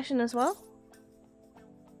for a session as well?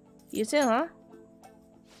 You too, huh?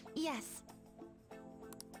 Yes.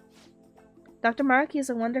 Dr. Maruki is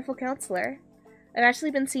a wonderful counselor. I've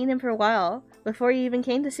actually been seeing him for a while, before you even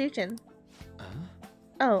came to Suchin.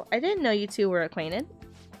 Oh, I didn't know you two were acquainted.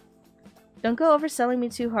 Don't go overselling me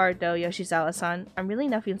too hard though, Yoshizawa-san. I'm really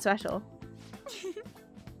nothing special.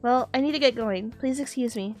 Well, I need to get going. Please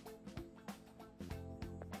excuse me.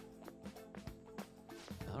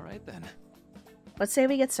 Alright then. Let's say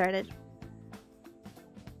we get started.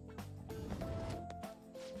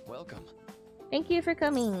 Welcome. Thank you for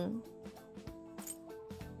coming.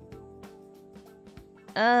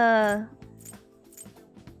 I'm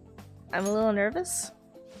a little nervous.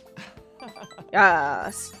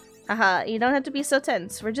 Yes. Haha, you don't have to be so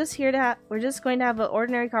tense. We're just going to have an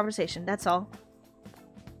ordinary conversation, that's all.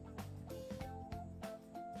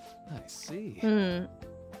 I see.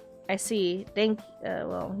 I see.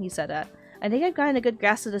 Well, he said that. I think I've gotten a good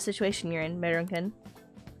grasp of the situation you're in, Merunkin.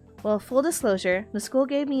 Well, full disclosure, the school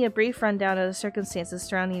gave me a brief rundown of the circumstances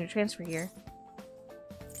surrounding your transfer here.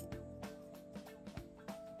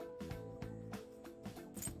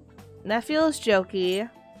 That feels jokey.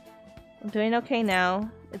 I'm doing okay now.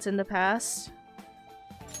 It's in the past.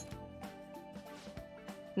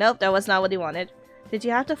 Nope, that was not what he wanted. Did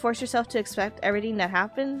you have to force yourself to expect everything that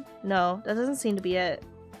happened? No, that doesn't seem to be it.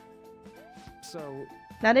 So...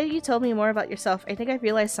 Now that you told me more about yourself, I think I've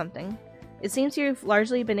realized something. It seems you've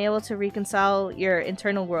largely been able to reconcile your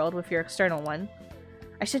internal world with your external one.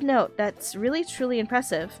 I should note, that's really truly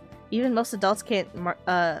impressive. Even most adults can't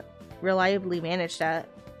reliably manage that.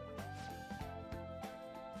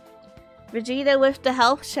 Vegeta with the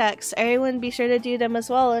health checks. Everyone be sure to do them as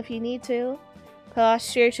well if you need to.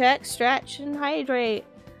 Posture check, stretch, and hydrate.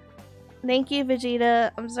 Thank you,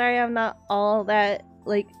 Vegeta. I'm sorry I'm not all that,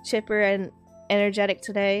 like, chipper and energetic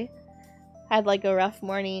today. Had, like, a rough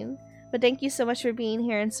morning. But thank you so much for being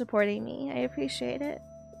here and supporting me. I appreciate it.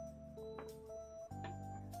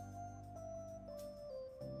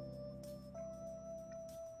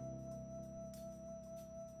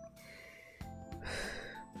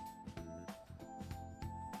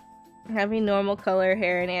 Having normal color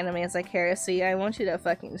hair in anime is like heresy. I want you to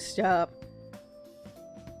fucking stop.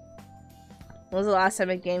 When was the last time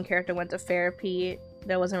a game character went to therapy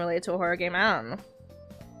that wasn't related to a horror game? I don't know.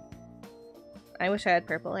 I wish I had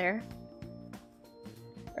purple hair.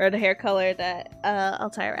 Or the hair color that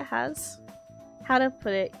Altyra has. How to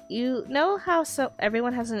put it? You know how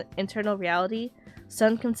everyone has an internal reality?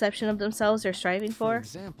 Some conception of themselves they're striving for?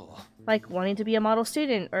 Example. Like wanting to be a model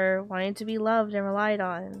student or wanting to be loved and relied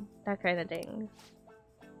on. That kind of thing.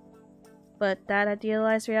 But that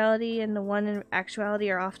idealized reality and the one in actuality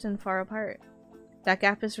are often far apart. That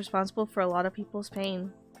gap is responsible for a lot of people's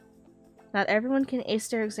pain. Not everyone can ace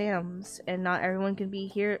their exams, and not everyone can be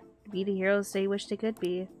the heroes they wish they could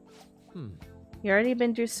be. You've already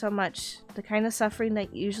been through so much, the kind of suffering that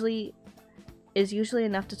is usually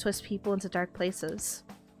enough to twist people into dark places.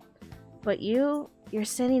 But you're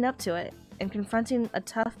standing up to it, and confronting a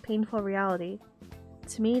tough, painful reality.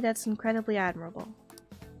 To me, that's incredibly admirable.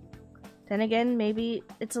 Then again, maybe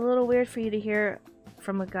it's a little weird for you to hear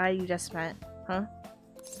from a guy you just met, huh?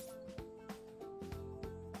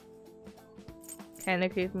 Kinda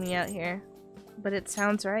creeping me out here. But it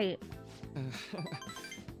sounds right.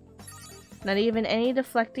 Not even any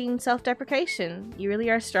deflecting self-deprecation. You really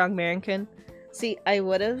are strong, American. See, I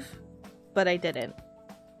would've, but I didn't.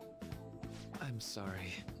 I'm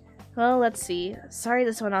sorry. Well, let's see. Sorry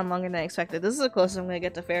this went on longer than I expected. This is the closest I'm gonna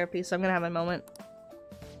get to therapy, so I'm gonna have my moment.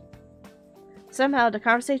 Somehow, the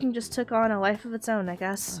conversation just took on a life of its own, I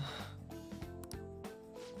guess.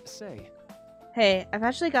 Say. Hey, I've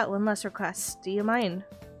actually got one less request. Do you mind?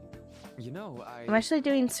 You know, I'm actually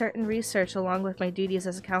doing certain research along with my duties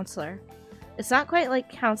as a counselor. It's not quite like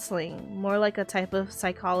counseling, more like a type of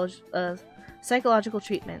psychological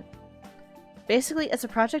treatment. Basically, it's a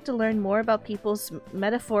project to learn more about people's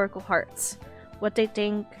metaphorical hearts. What they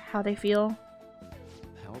think, how they feel.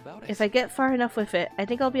 How about it? If I get far enough with it, I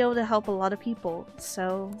think I'll be able to help a lot of people,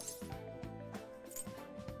 so...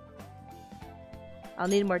 I'll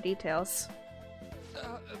need more details.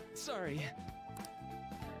 Sorry.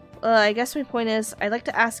 I guess my point is, I'd like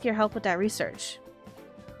to ask your help with that research.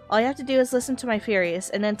 All you have to do is listen to my theories,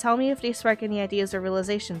 and then tell me if they spark any ideas or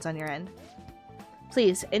realizations on your end.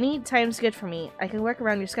 Please, any time's good for me. I can work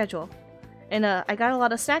around your schedule. And I got a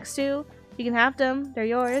lot of snacks too. You can have them. They're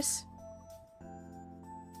yours.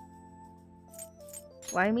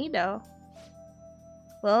 Why me though?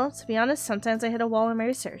 Well, to be honest, sometimes I hit a wall in my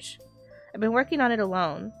research. I've been working on it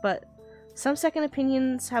alone, but some second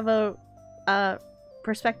opinions have a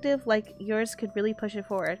perspective like yours could really push it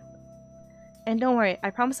forward. And don't worry, I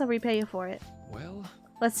promise I'll repay you for it. Well...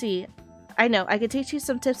 Let's see. I know, I could teach you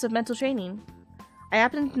some tips of mental training. I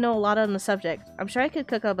happen to know a lot on the subject. I'm sure I could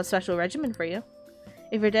cook up a special regimen for you.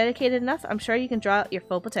 If you're dedicated enough, I'm sure you can draw out your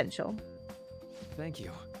full potential. Thank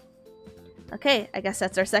you. Okay, I guess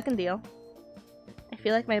that's our second deal. I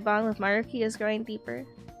feel like my bond with Maruki is growing deeper.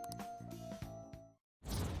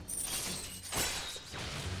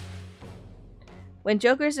 When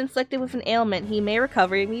Joker is inflicted with an ailment, he may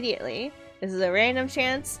recover immediately. This is a random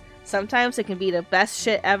chance. Sometimes it can be the best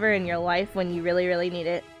shit ever in your life when you really, really need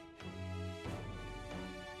it.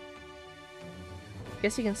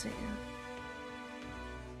 Guess you can say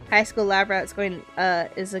high school lab rat's going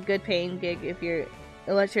is a good paying gig if you're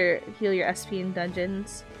heal your SP in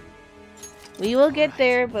dungeons. We will get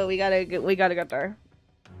there, but we gotta get there.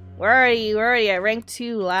 We're already at rank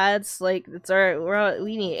 2, lads. Like it's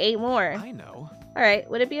we need 8 more. I know. All right,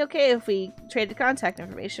 would it be okay if we traded contact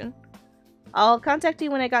information? I'll contact you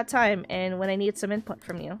when I got time and when I need some input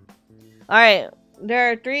from you. All right,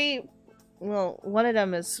 there are 3. Well, one of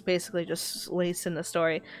them is basically just laced in the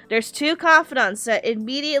story. There's 2 confidants that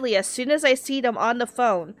immediately, as soon as I see them on the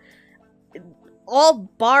phone,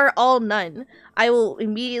 all none, I will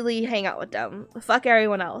immediately hang out with them. Fuck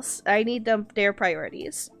everyone else. I need their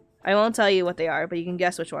priorities. I won't tell you what they are, but you can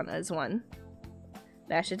guess which one is one.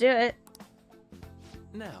 That should do it.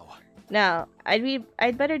 Now,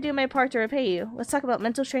 I'd better do my part to repay you. Let's talk about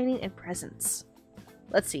mental training and presence.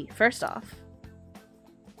 Let's see. First off,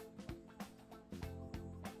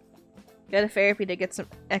 go to therapy to get some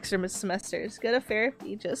extra semesters. Go to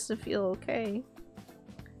therapy just to feel okay.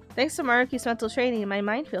 Thanks to Maruki's mental training, my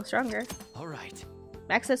mind feels stronger. Alright.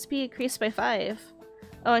 Max SP increased by 5.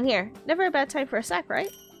 Oh, and here. Never a bad time for a snack,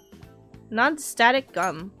 right? Non-static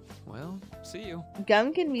gum. Well, see you.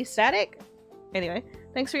 Gum can be static? Anyway,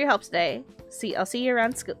 thanks for your help today. I'll see you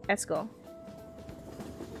around at school.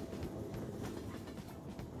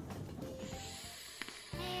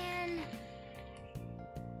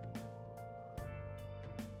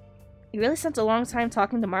 You really spent a long time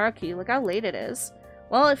talking to Maruki. Look how late it is.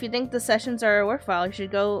 Well, if you think the sessions are worthwhile, you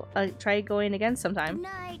should go try going again sometime.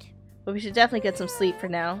 Night. But we should definitely get some sleep for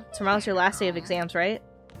now. Tomorrow's your last day of exams, right?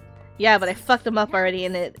 Yeah, but I fucked them up already,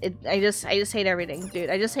 and I just hate everything, dude.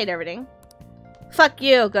 I just hate everything. Fuck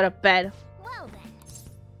you. Go to bed. Well then.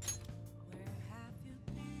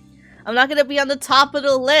 I'm not gonna be on the top of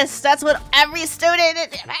the list. That's what every student in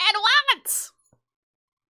Japan wants.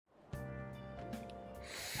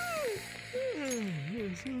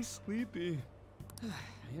 I'm so sleepy. I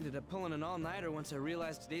ended up pulling an all-nighter once I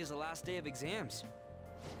realized today's the last day of exams.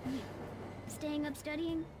 Staying up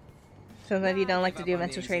studying? Sometimes you don't like to do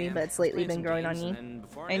mental training, but it's lately been growing on you.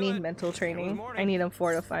 I need mental training. I need to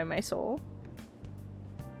fortify my soul.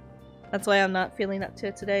 That's why I'm not feeling up to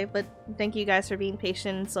it today, but thank you guys for being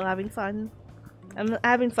patient and still having fun. I'm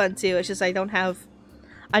having fun too, it's just I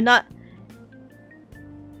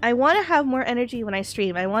want to have more energy when I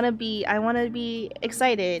stream. I want to be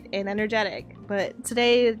excited and energetic, but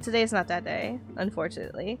today's not that day,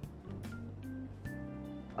 unfortunately.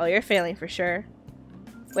 Oh, you're failing for sure.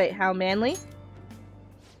 Wait, how manly?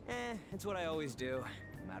 It's what I always do.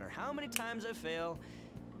 No matter how many times I fail,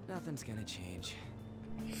 nothing's gonna change.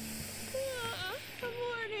 Good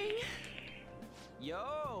morning.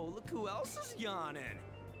 Yo, look who else is yawning.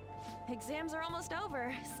 Exams are almost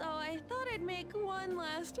over, so I thought I'd make one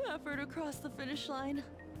last effort across the finish line.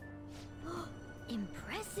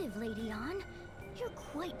 Impressive, Lady Ann. You're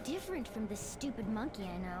quite different from this stupid monkey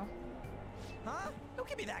I know. Huh? Don't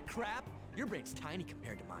give me that crap. Your brain's tiny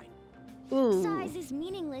compared to mine. Ooh. Size is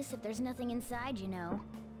meaningless if there's nothing inside, you know.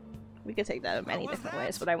 We could take that in many different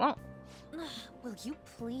ways, but I won't. Will you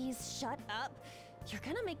please shut up? You're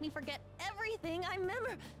gonna make me forget everything I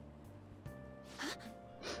remember. Huh?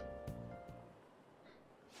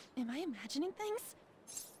 Am I imagining things?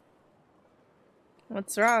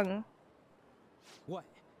 What's wrong? What?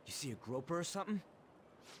 You see a groper or something?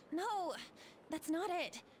 No, that's not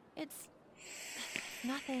it. It's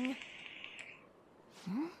nothing.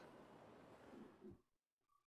 Hmm?